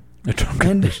rooster.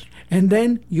 And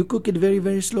then you cook it very,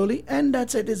 very slowly, and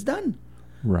that's it. It's done.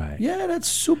 Right. Yeah, that's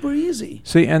super easy.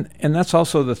 See, and that's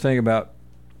also the thing about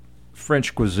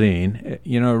French cuisine.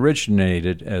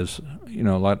 Originated as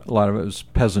a lot of it was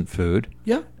peasant food.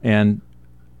 Yeah. And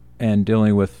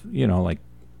dealing with like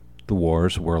the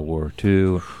wars, World War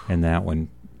II, and that when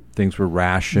things were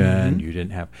rationed, you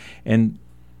didn't have, and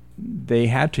they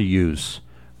had to use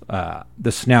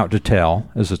the snout to tail,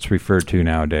 as it's referred to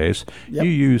nowadays. Yep. You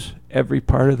use every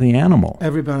part of the animal.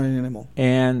 Every part of the animal.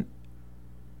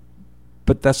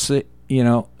 But that's it,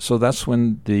 so that's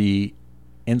when the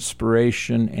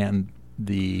inspiration and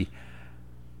the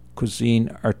cuisine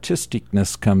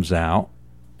artisticness comes out.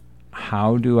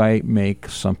 How do I make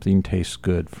something taste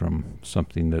good from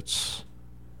something that's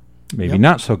maybe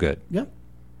not so good? Yep.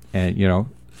 And,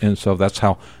 and so that's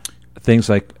how things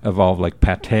like evolve, like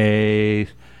pâté,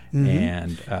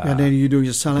 and then you do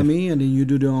your salami, and then you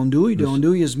do the andouille. The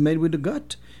andouille is made with the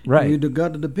gut. Right. With the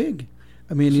gut of the pig.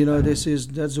 I mean, that's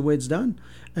the way it's done,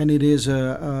 and it is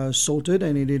salted,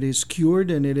 and it is cured,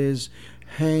 and it is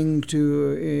hanged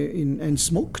and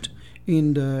smoked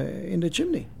in the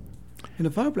chimney, in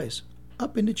the fireplace,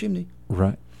 up in the chimney.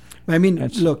 Right. I mean,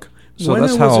 look. So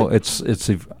that's how it's.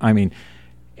 I mean,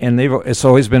 and it's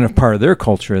always been a part of their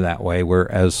culture that way.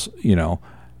 Whereas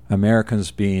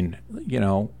Americans being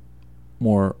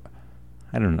more.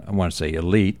 I don't know, I want to say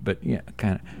elite, but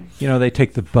kind of, they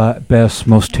take the best,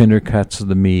 most tender cuts of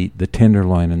the meat, the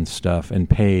tenderloin and stuff, and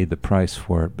pay the price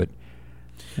for it. But,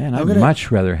 man, I'd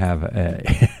much rather have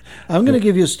I'm going to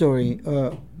give you a story.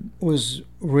 Was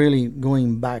really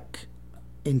going back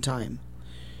in time.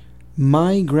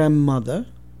 My grandmother,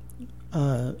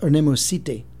 her name was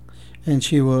Site, and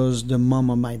she was the mom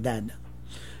of my dad.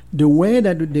 The way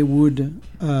that they would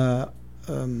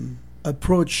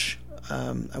approach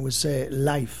I would say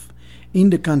life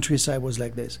in the countryside was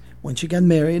like this. When she got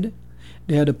married,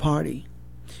 they had a party,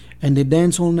 and they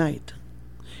danced all night.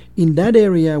 in that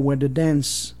area where the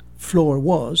dance floor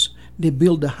was, they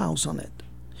built the house on it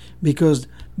because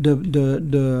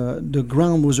the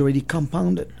ground was already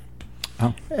compounded.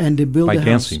 Oh. And they built By the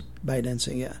dancing. house by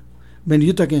dancing. Yeah, I mean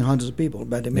you're talking hundreds of people,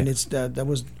 but I mean Yeah. it's that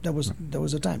was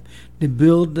the time they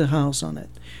built the house on it.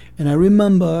 And I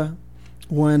remember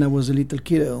when I was a little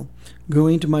kiddo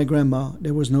going to my grandma.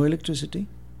 There was no electricity.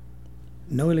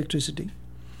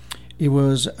 It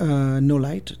was no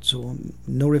light, so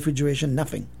no refrigeration,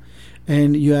 nothing.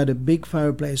 And you had a big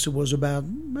fireplace. It was about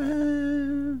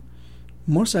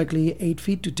most likely 8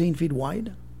 feet to 10 feet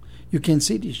wide. You can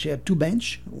sit. She had two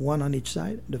bench, one on each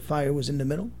side. The fire was in the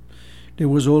middle. There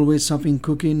was always something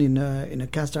cooking in a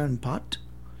cast iron pot.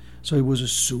 So it was a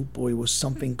soup or it was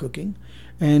something cooking.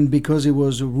 And because it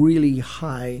was a really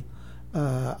high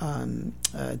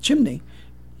chimney,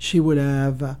 she would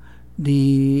have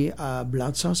the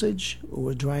blood sausage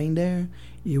were drying there.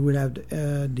 You would have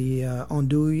the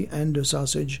andouille and the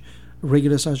sausage,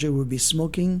 regular sausage would be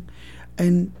smoking.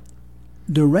 And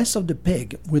the rest of the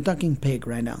pig, we're talking pig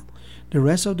right now, the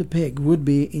rest of the pig would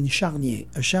be in charnier.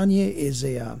 A charnier is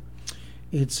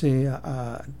it's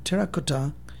a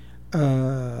terracotta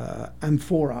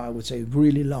amphora, I would say,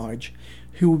 really large.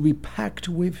 He will be packed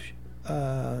with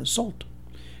salt,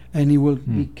 and he will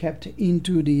be kept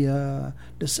into the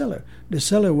cellar. The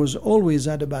cellar was always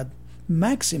at about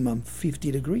maximum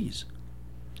 50 degrees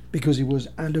because it was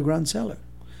underground cellar.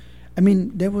 I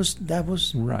mean, that was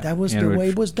Right. the way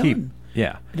it was done.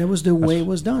 Yeah. That was the way it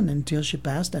was done until she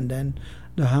passed, and then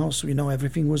the house,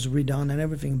 everything was redone and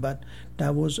everything. But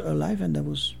that was her life, and that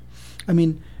was, I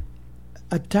mean,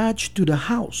 attached to the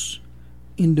house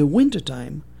in the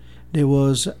wintertime, there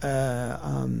was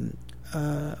a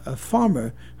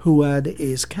farmer who had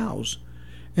his cows,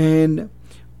 and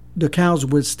the cows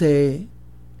would stay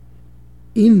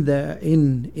in that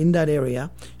area.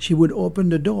 She would open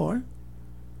the door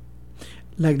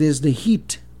like this. The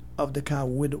heat of the cow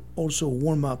would also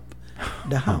warm up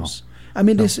the house. I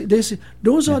mean, those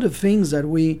are the things that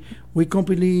we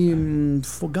completely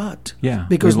forgot. Yeah,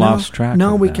 because we lost track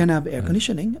now of we that. can have air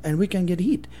conditioning and we can get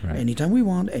heat Right. anytime we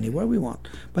want, anywhere we want.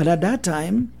 But at that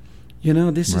time,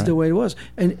 this is Right. the way it was.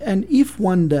 And if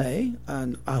one day,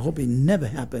 and I hope it never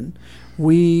happened,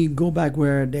 we go back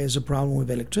where there's a problem with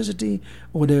electricity,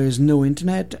 or there is no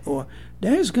internet, or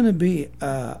there is going to be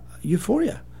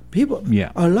euphoria.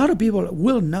 A lot of people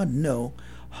will not know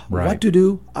Right. what to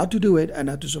do, how to do it, and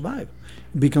how to survive.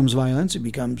 It becomes violence. It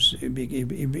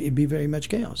be very much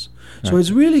chaos. So Right.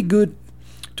 it's really good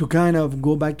to kind of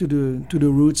go back to the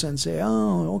roots and say,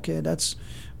 oh, okay,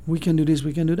 we can do this,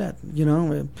 we can do that.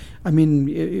 I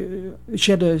mean,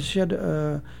 she had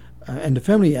and the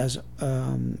family has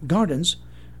gardens.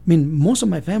 I mean, most of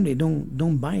my family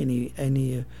don't buy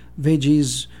any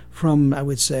veggies from, I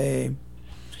would say,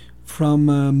 from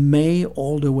May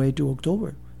all the way to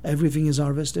October. Everything is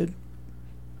harvested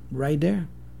right there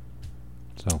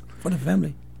So for the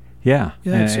family. yeah,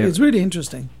 Yeah, it's really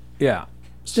interesting. yeah.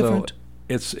 It's So different.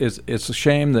 it's a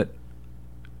shame that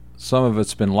some of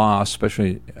it's been lost,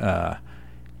 especially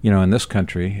in this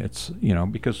country. It's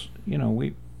because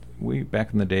we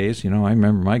back in the days. I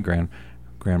remember my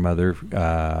grandmother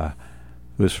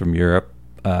who was from Europe,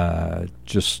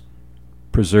 just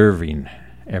preserving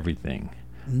everything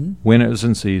when it was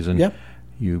in season. Yep.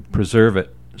 You preserve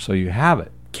it so you have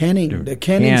it. Canning, the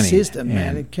canning system,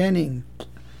 man, and- canning.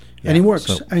 Yeah, And it works,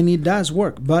 so- and it does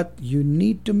work. But you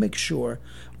need to make sure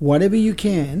whatever you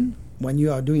can when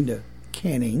you are doing the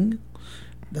canning.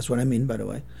 That's what I mean, by the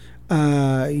way.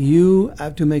 You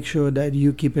have to make sure that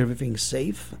you keep everything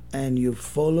safe and you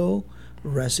follow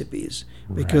recipes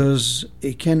because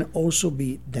it can also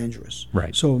be dangerous.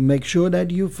 Right. So make sure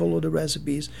that you follow the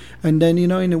recipes, and then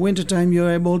in the wintertime you're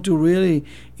able to really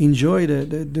enjoy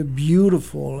the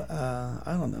beautiful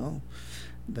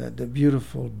the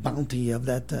beautiful bounty of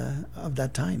that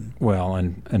time. Well,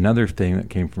 and another thing that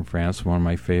came from France, one of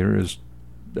my favorites,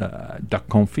 is duck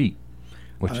confit,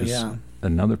 which is yeah.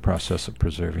 another process of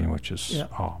preserving, which is Yeah.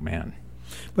 oh man.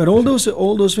 But all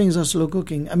those things are slow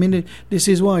cooking. I mean, this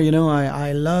is why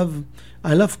I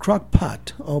love crock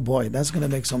pot. Oh boy, that's gonna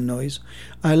make some noise.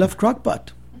 I love crock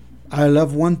pot. I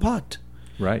love one pot.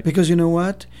 Right. Because you know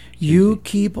what? You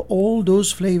keep all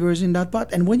those flavors in that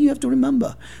pot. And when you have to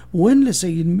remember, when, let's say,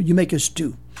 you make a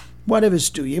stew, whatever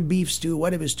stew, your beef stew,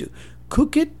 whatever stew,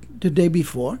 cook it the day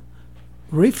before,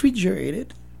 refrigerate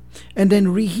it, and then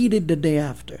reheat it the day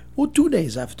after or 2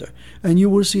 days after. And you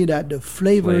will see that the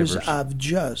flavors have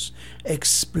just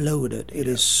exploded. It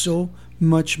is so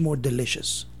much more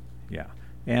delicious. Yeah.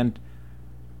 And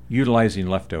utilizing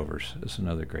leftovers is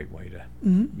another great way to,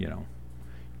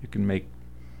 you can make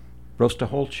roast a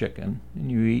whole chicken,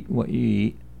 and you eat what you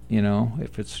eat. You know,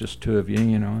 if it's just two of you,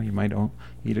 you know, you might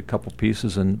eat a couple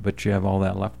pieces, but you have all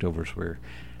that leftovers. Where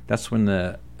that's when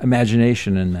the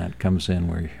imagination in that comes in.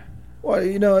 Where Well,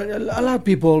 you know, a lot of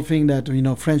people think that, you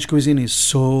know, French cuisine is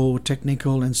so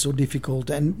technical and so difficult.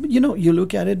 And, you know, you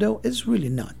look at it, though, it's really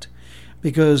not.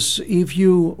 Because if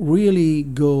you really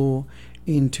go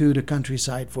into the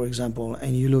countryside, for example,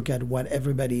 and you look at what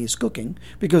everybody is cooking,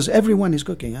 because everyone is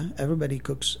cooking, huh? Everybody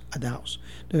cooks at the house.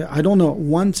 I don't know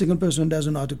one single person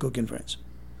doesn't know how to cook in France.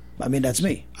 I mean, that's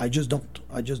me. I just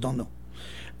don't know.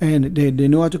 And they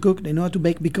know how to cook, they know how to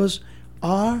bake, because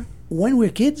when we're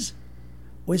kids,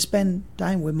 we spend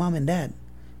time with mom and dad,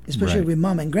 especially Right. with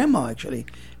mom and grandma, actually,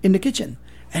 in the kitchen.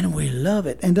 And we love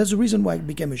it. And that's the reason why I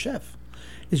became a chef.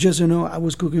 It's just, you know, I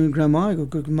was cooking with grandma, I was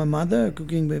cooking with my mother,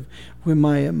 cooking with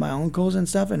my uncles and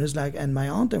stuff, and it's like, and my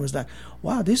aunt, and it was like,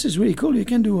 wow, this is really cool. You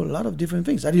can do a lot of different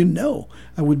things. I didn't know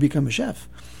I would become a chef.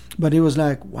 But it was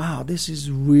like, wow, this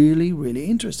is really, really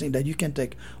interesting that you can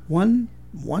take one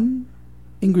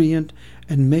ingredient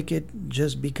and make it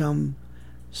just become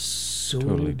so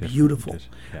Totally different. beautiful.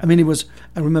 Yeah. I mean,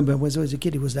 I remember when I was a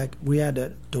kid, it was like we had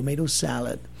a tomato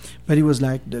salad, but it was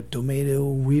like the tomato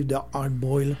with the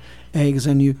hard-boiled eggs,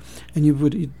 and you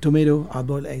put tomato,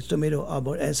 hard-boiled eggs, tomato,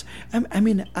 hard-boiled eggs. I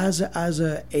mean, as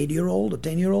a 8-year-old or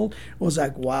 10-year-old, was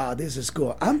like, wow, this is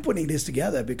cool. I'm putting this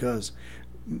together because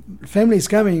family's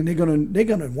coming. They're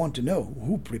gonna want to know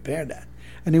who prepared that,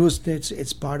 and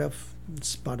it's part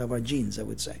of our genes, I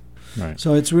would say. Right.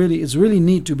 So it's really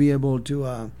neat to be able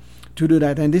to do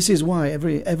that, and this is why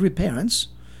every parents,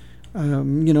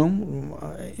 you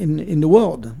know, in the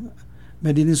world,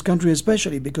 but in this country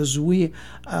especially, because we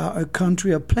are a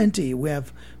country of plenty. We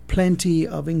have plenty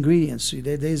of ingredients.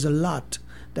 There's a lot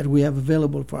that we have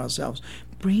available for ourselves.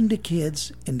 Bring the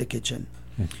kids in the kitchen.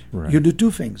 Right. You do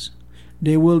two things.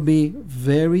 They will be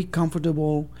very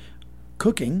comfortable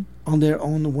cooking on their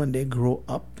own when they grow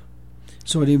up.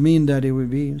 So they mean that they will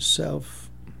be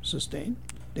self-sustained.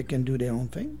 They can do their own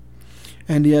thing.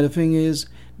 And the other thing is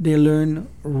they learn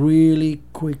really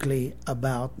quickly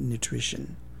about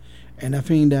nutrition. And I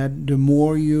think that the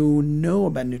more you know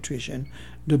about nutrition,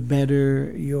 the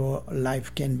better your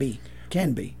life can be.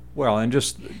 Well, and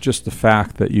just the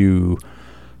fact that you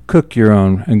cook your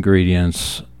own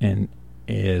ingredients and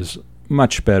is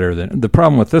much better than the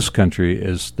problem with this country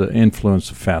is the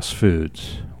influence of fast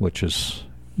foods, which is,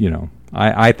 you know,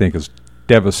 I think has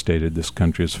devastated this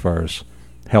country as far as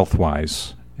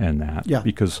health-wise and that. Yeah.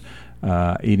 Because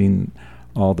eating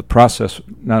all the processed,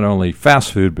 not only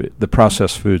fast food, but the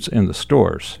processed foods in the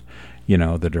stores, you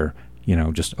know, that are, you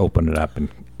know, just open it up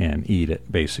and eat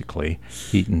it, basically.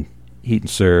 Eat and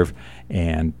serve,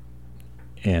 and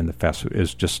the fast food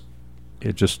is just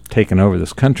taken over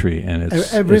this country, and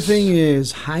everything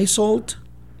is high salt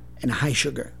and high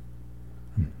sugar.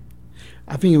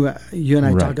 I think you and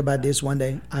I talked about this one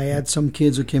day. I had some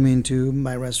kids who came into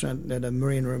my restaurant at the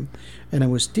Marine Room, and I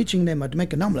was teaching them how to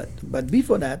make an omelette. But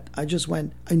before that, I just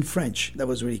went in French. That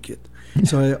was really cute.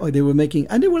 So they were making,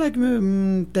 and they were like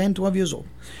 10, 12 years old.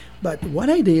 But what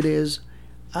I did is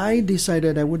I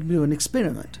decided I would do an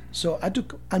experiment. So I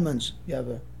took almonds. You have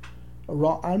a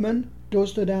raw almond,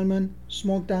 toasted almond,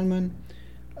 smoked almond,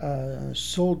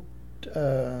 salted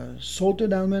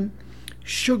almond,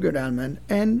 sugared almond,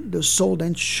 and the salt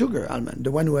and sugar almond,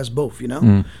 the one who has both, you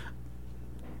know.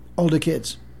 All the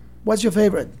kids, what's your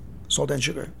favorite? Salt and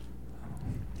sugar.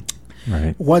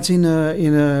 Right. What's in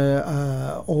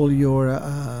all your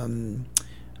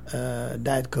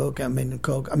Diet Coke? I mean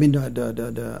Coke. I mean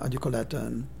the how do you call that?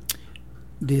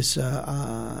 This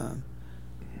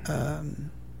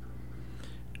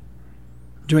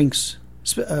drinks.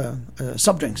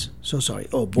 Soft drinks. So sorry.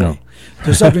 Oh boy, No.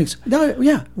 The soft drinks. No,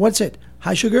 yeah. What's it?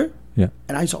 High sugar, Yeah.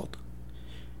 and high salt.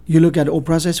 You look at all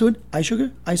processed food, high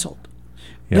sugar, high salt.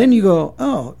 Yeah. Then you go,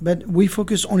 oh, but we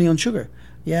focus only on sugar.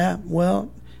 Yeah,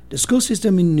 well, the school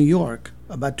system in New York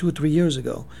about 2 or 3 years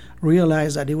ago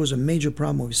realized that there was a major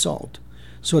problem with salt,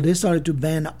 so they started to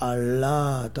ban a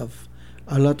lot of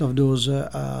those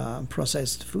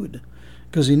processed food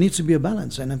because it needs to be a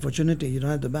balance, and unfortunately, you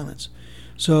don't have the balance.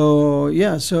 So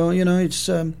yeah, so you know, it's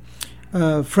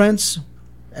France.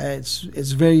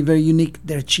 It's very, very unique.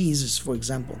 Their cheeses, for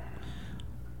example.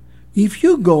 If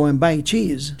you go and buy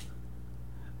cheese,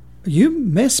 you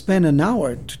may spend an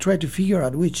hour to try to figure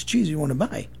out which cheese you want to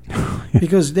buy,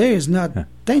 because there is not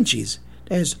 10 cheese.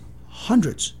 There's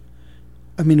hundreds.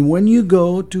 I mean, when you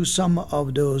go to some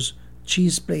of those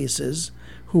cheese places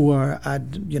who are at,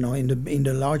 you know, in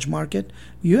the large market,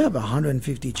 you have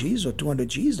 150 cheese or 200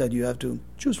 cheese that you have to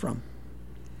choose from,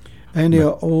 and they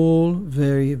are all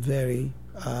very, very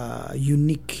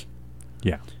unique.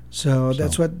 Yeah. So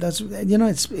that's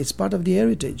it's part of the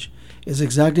heritage. It's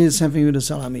exactly the same thing with the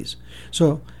salamis.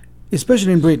 So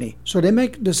especially in Brittany, so they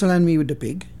make the salami with the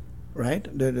pig, right?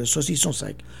 The saucisson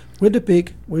sec with the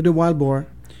pig, with the wild boar,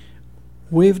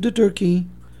 with the turkey,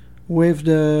 with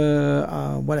the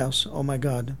what else? Oh my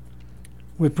God,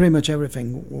 with pretty much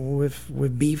everything.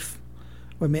 With beef,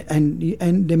 and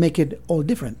they make it all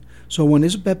different. So one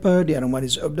is pepper, the other one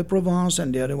is Herbe de Provence,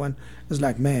 and the other one is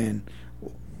like, man.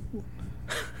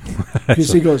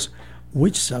 Chrissy goes,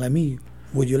 which salami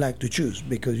would you like to choose?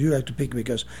 Because you like to pick,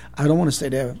 because I don't want to stay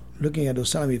there looking at those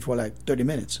salami for like 30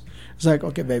 minutes. It's like,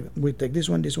 okay, babe, we take this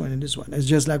one, and this one. It's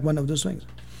just like one of those things.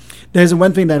 There's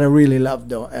one thing that I really love,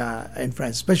 though, in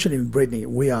France, especially in Brittany,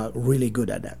 we are really good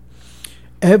at that.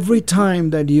 Every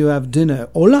time that you have dinner,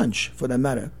 or lunch for that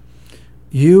matter,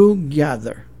 you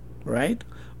gather, right?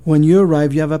 When you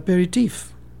arrive, you have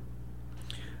aperitif.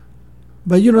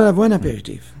 But you don't have one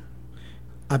aperitif.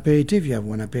 You have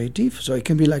one aperitif, so it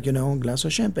can be like, a glass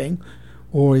of champagne,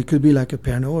 or it could be like a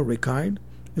Pernod or Ricard.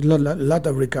 There's a lot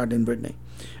of Ricard in Brittany.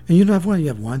 And you don't have one, you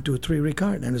have 1, 2, 3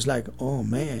 Ricard, and it's like, oh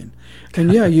man.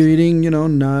 And yeah, you're eating,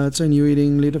 nuts, and you're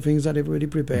eating little things that everybody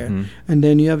prepared, and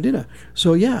then you have dinner.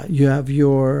 So yeah, you have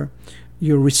your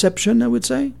reception, I would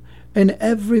say, and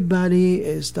everybody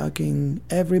is talking,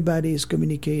 everybody is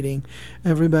communicating,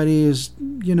 everybody is,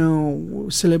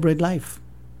 celebrate life.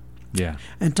 Yeah.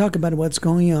 And talk about what's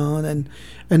going on, and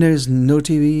there's no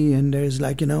TV, and there's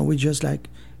like, we just like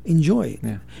enjoy it.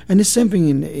 Yeah. And it's same thing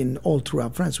in all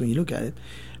throughout France when you look at it.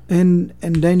 And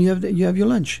then you have your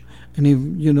lunch. And if,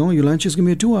 your lunch is going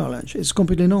to be a 2-hour lunch. It's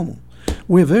completely normal.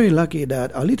 We're very lucky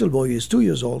that our little boy, who is 2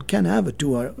 years old, can have a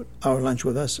 2-hour lunch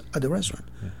with us at the restaurant.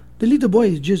 Yeah. The little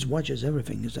boy just watches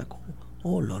everything. He's like,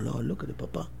 oh la la, look at the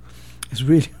papa. It's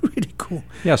really, really cool.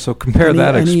 Yeah, so compare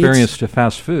that experience to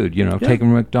fast food.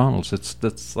 Taking McDonald's.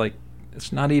 That's like,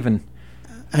 it's not even.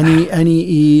 And he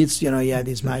eats. He had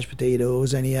these mashed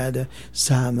potatoes, and he had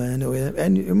salmon,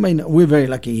 and we're very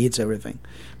lucky. He eats everything,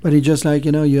 but he just like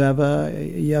you have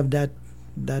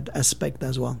that aspect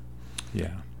as well.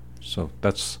 Yeah, so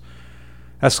that's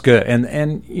good,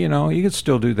 and you can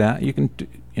still do that. You can,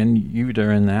 and you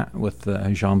are in that with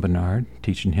Jean Bernard,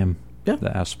 teaching him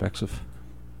the aspects of.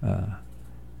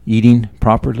 Eating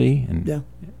properly, and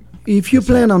if you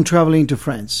plan on traveling to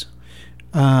France,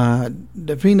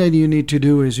 the thing that you need to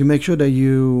do is you make sure that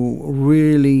you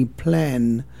really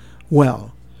plan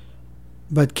well,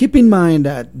 but keep in mind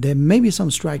that there may be some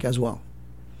strike as well,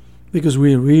 because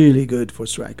we're really good for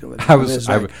strike over there. I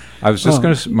was just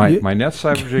going to my next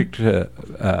subject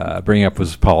to bring up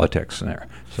was politics there.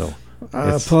 So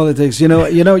politics,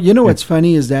 what's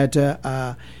funny is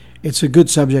that. It's a good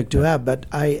subject to have, but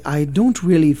I don't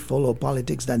really follow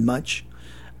politics that much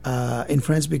in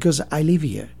France because I live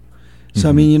here. So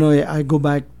I mean, I go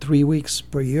back 3 weeks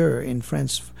per year in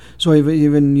France. So if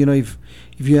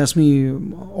you ask me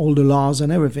all the laws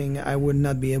and everything, I would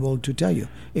not be able to tell you.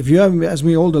 If you ask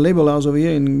me all the labor laws over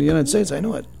here in the United States, I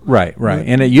know it. Right.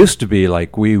 And it used to be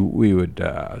like we would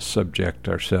subject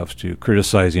ourselves to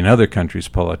criticizing other countries'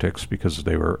 politics because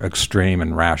they were extreme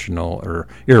and rational or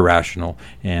irrational,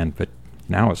 but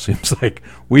now it seems like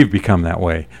we've become that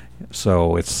way.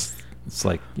 So it's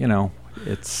like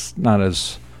it's not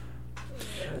as.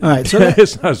 All right, so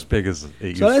it's not as big as it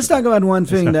used. So let's talk about one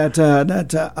thing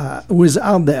that was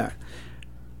out there,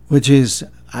 which is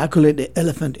I call it the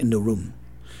elephant in the room.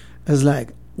 It's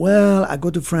like, well, I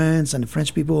go to France, and the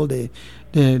French people they're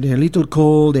a little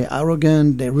cold, they're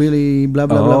arrogant, they're really blah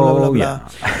blah blah blah blah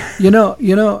blah.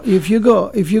 If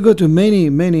you go to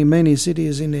many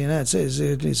cities in the United States,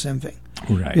 it's the same thing.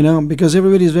 Right. Because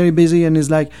everybody is very busy, and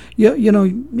it's like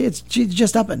it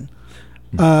just happened.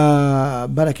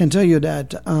 But I can tell you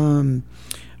that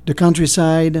the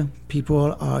countryside,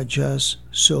 people are just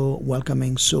so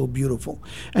welcoming, so beautiful.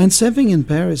 And same thing in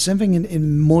Paris, same thing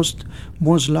in most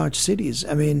large cities.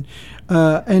 I mean,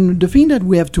 and the thing that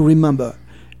we have to remember,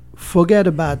 forget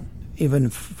about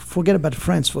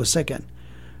France for a second.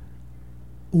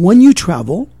 When you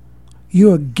travel,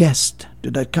 you're a guest to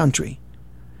that country.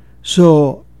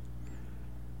 So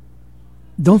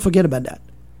don't forget about that.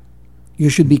 You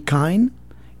should be kind.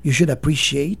 You should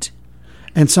appreciate.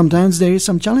 And sometimes there is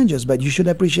some challenges, but you should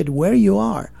appreciate where you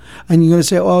are. And you're going to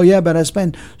say, oh, yeah, but I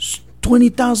spent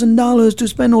 $20,000 to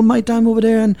spend all my time over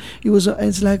there. And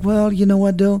it's like, well, you know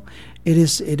what, though? It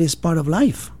is part of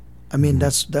life. I mean,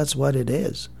 that's what it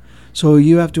is. So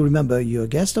you have to remember, you're a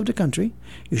guest of the country.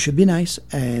 You should be nice.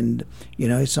 And,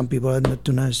 if some people are not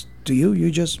too nice to you, you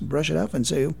just brush it off and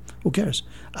say, who cares?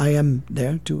 I am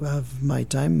there to have my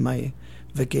time, my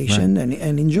vacation, and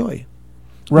enjoy.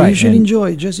 Right. You should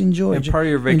enjoy. Just enjoy. And part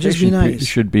of your and just be vacation nice.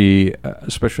 should be,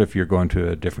 especially if you're going to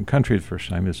a different country the first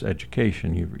time, is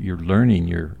education. You're learning,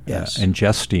 you're Yes.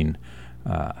 ingesting,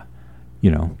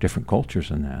 different cultures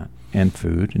in that, and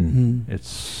food, and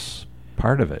it's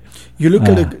part of it. You look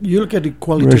at the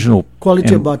quality Original quality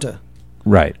of and- butter.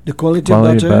 Right. The quality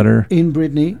Quality of of butter, butter. in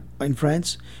Brittany, in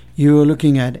France, you're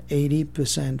looking at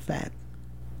 80% fat,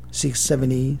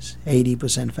 70,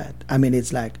 80% fat. I mean,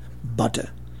 it's like butter.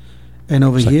 And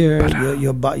over It's like here, butter.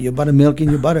 your buttermilk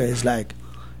in your butter is like,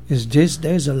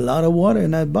 there's a lot of water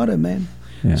in that butter, man.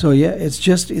 Yeah. So yeah,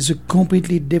 it's a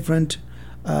completely different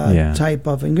Yeah. type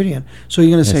of ingredient. So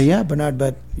you're gonna say, Yes. yeah, Bernard,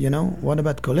 but what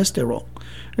about cholesterol?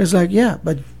 It's like, yeah,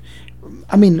 but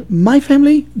I mean, my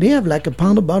family, they have like a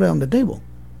pound of butter on the table,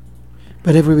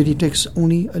 but everybody takes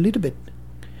only a little bit.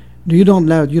 You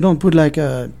don't put like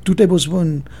 2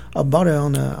 tablespoons of butter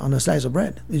on a slice of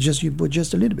bread. It's just you put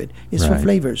just a little bit. It's for Right.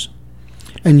 flavors,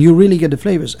 and you really get the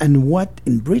flavors. And what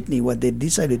in Brittany, what they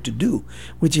decided to do,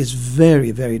 which is very,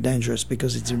 very dangerous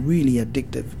because it's really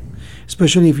addictive,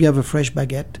 especially if you have a fresh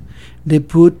baguette, they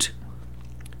put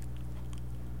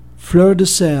fleur de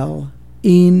sel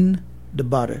in the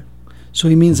butter. So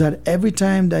it means that every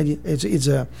time that it's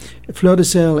a fleur de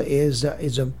sel is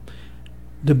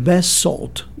the best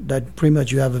salt that pretty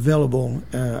much you have available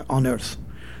on earth.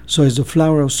 So it's the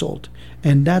flour of salt,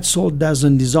 and that salt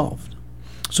doesn't dissolve.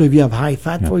 So if you have high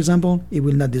fat, Yeah. for example, it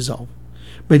will not dissolve.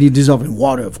 But it dissolves in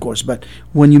water, of course. But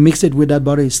when you mix it with that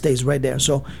butter, it stays right there.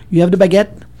 So you have the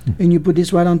baguette, and you put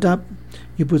this right on top.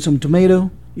 You put some tomato.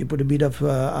 You put a bit of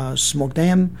smoked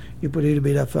ham. You put a little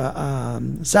bit of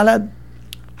salad.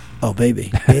 Oh, baby,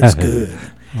 it's good.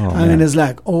 Oh, I mean, man. it's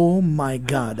like, oh my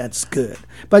God, that's good.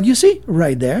 But you see,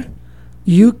 right there,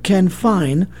 you can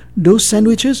find those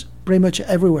sandwiches pretty much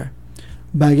everywhere.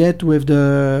 Baguette with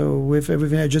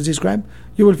everything I just described,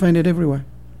 you will find it everywhere.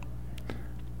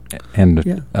 And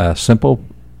Yeah. simple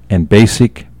and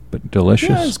basic, but delicious.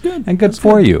 Yeah, it's good. And good That's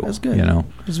for good. you. That's good.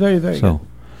 It's very, very good. So,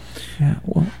 yeah.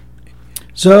 Well,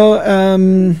 So,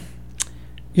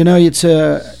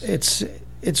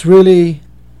 it's really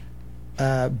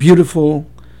beautiful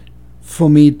for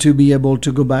me to be able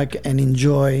to go back and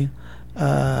enjoy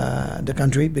the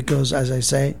country because, as I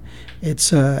say,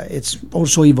 it's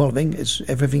also evolving.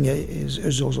 Everything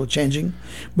is also changing,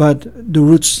 but the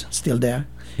roots still there.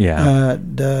 yeah.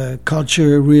 The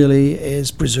culture really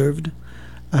is preserved.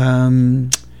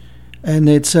 And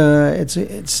it's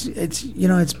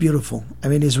beautiful. I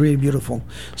mean, it's really beautiful.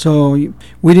 So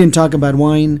we didn't talk about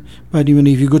wine, but even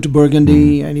if you go to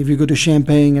Burgundy and if you go to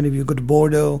Champagne and if you go to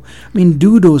Bordeaux, I mean,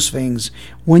 do those things.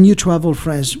 When you travel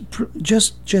France,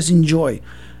 just enjoy.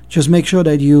 Just make sure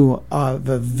that you have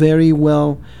a very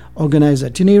well organized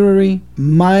itinerary.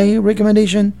 My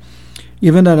recommendation,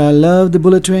 even that I love the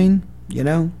bullet train,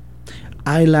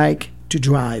 I like to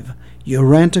drive. You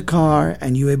rent a car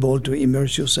and you're able to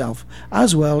immerse yourself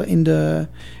as well in the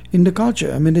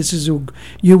culture. I mean,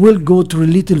 you will go to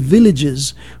little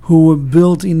villages who were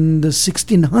built in the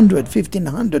 1600,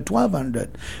 1500,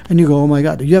 1200, and you go, oh my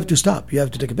God! You have to stop. You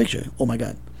have to take a picture. Oh my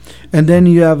God! And then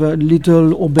you have a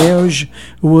little auberge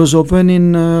who was open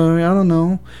in I don't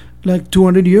know, like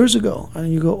 200 years ago,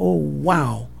 and you go, oh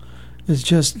wow! It's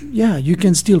just you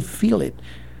can still feel it.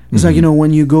 It's like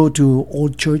when you go to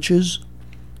old churches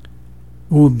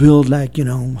who were built like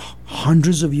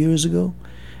hundreds of years ago,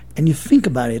 and you think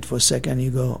about it for a second, you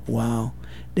go, wow,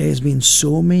 there's been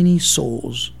so many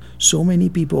souls, so many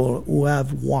people who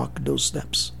have walked those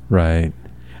steps. Right.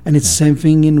 And it's same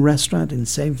thing in restaurant and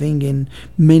same thing in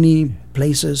many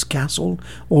places, castle,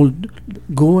 or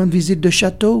go and visit the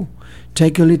chateau,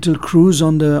 take a little cruise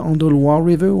on the Loire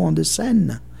River, on the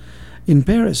Seine in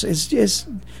Paris. It's just,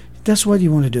 that's what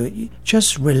you want to do.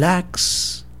 Just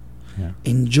relax,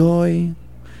 enjoy,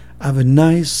 have a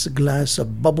nice glass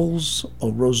of bubbles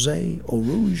or rosé or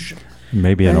rouge.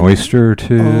 Maybe an oyster or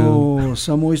two. Oh,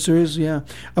 some oysters, yeah.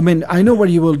 I mean, I know what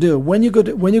you will do when you go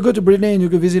to Brittany and you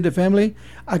go visit the family.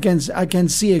 I can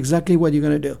see exactly what you're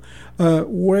gonna do.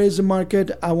 Where is the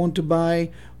market? I want to buy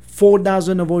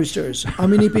 4,000 of oysters. How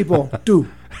many people? 2.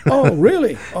 Oh,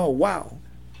 really? Oh, wow.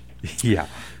 Yeah.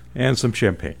 And some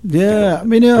champagne. Yeah, I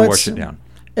mean, To wash it down.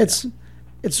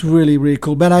 It's really, really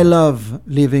cool. But I love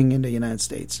living in the United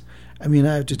States. I mean,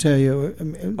 I have to tell you,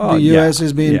 the U.S.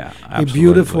 has been a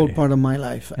beautiful part of my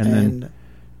life, and then,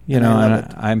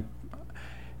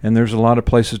 and there's a lot of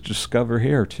places to discover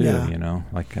here too. Yeah.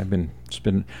 Like I've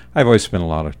always spent a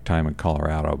lot of time in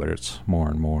Colorado, but it's more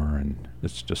and more, and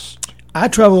it's just. I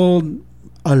traveled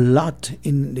a lot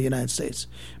in the United States,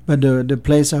 but the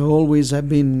place I always have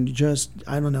been just,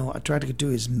 I don't know, attracted to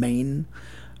is Maine.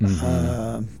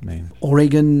 Maine.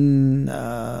 Oregon,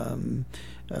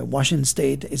 Washington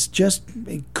State.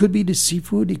 It could be the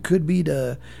seafood. It could be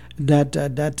that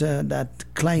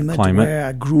climate where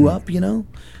I grew up, and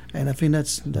I think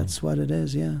that's what it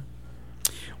is. Yeah.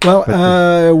 Well,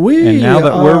 and now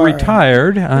that we're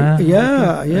retired,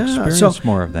 experience so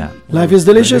more of that. Life is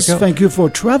delicious. Thank you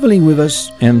for traveling with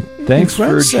us. And thanks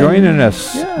for joining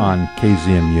us on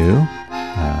KZMU,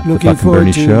 the Looking Buck and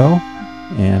Bernie forward to Show.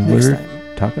 And next we're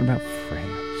time. talking about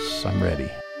France. I'm ready.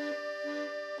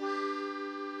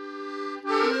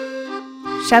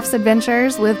 Chef's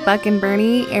Adventures with Buck and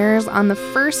Bernie airs on the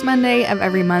first Monday of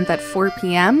every month at 4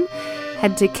 p.m.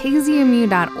 Head to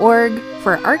kzmu.org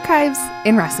for archives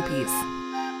and recipes.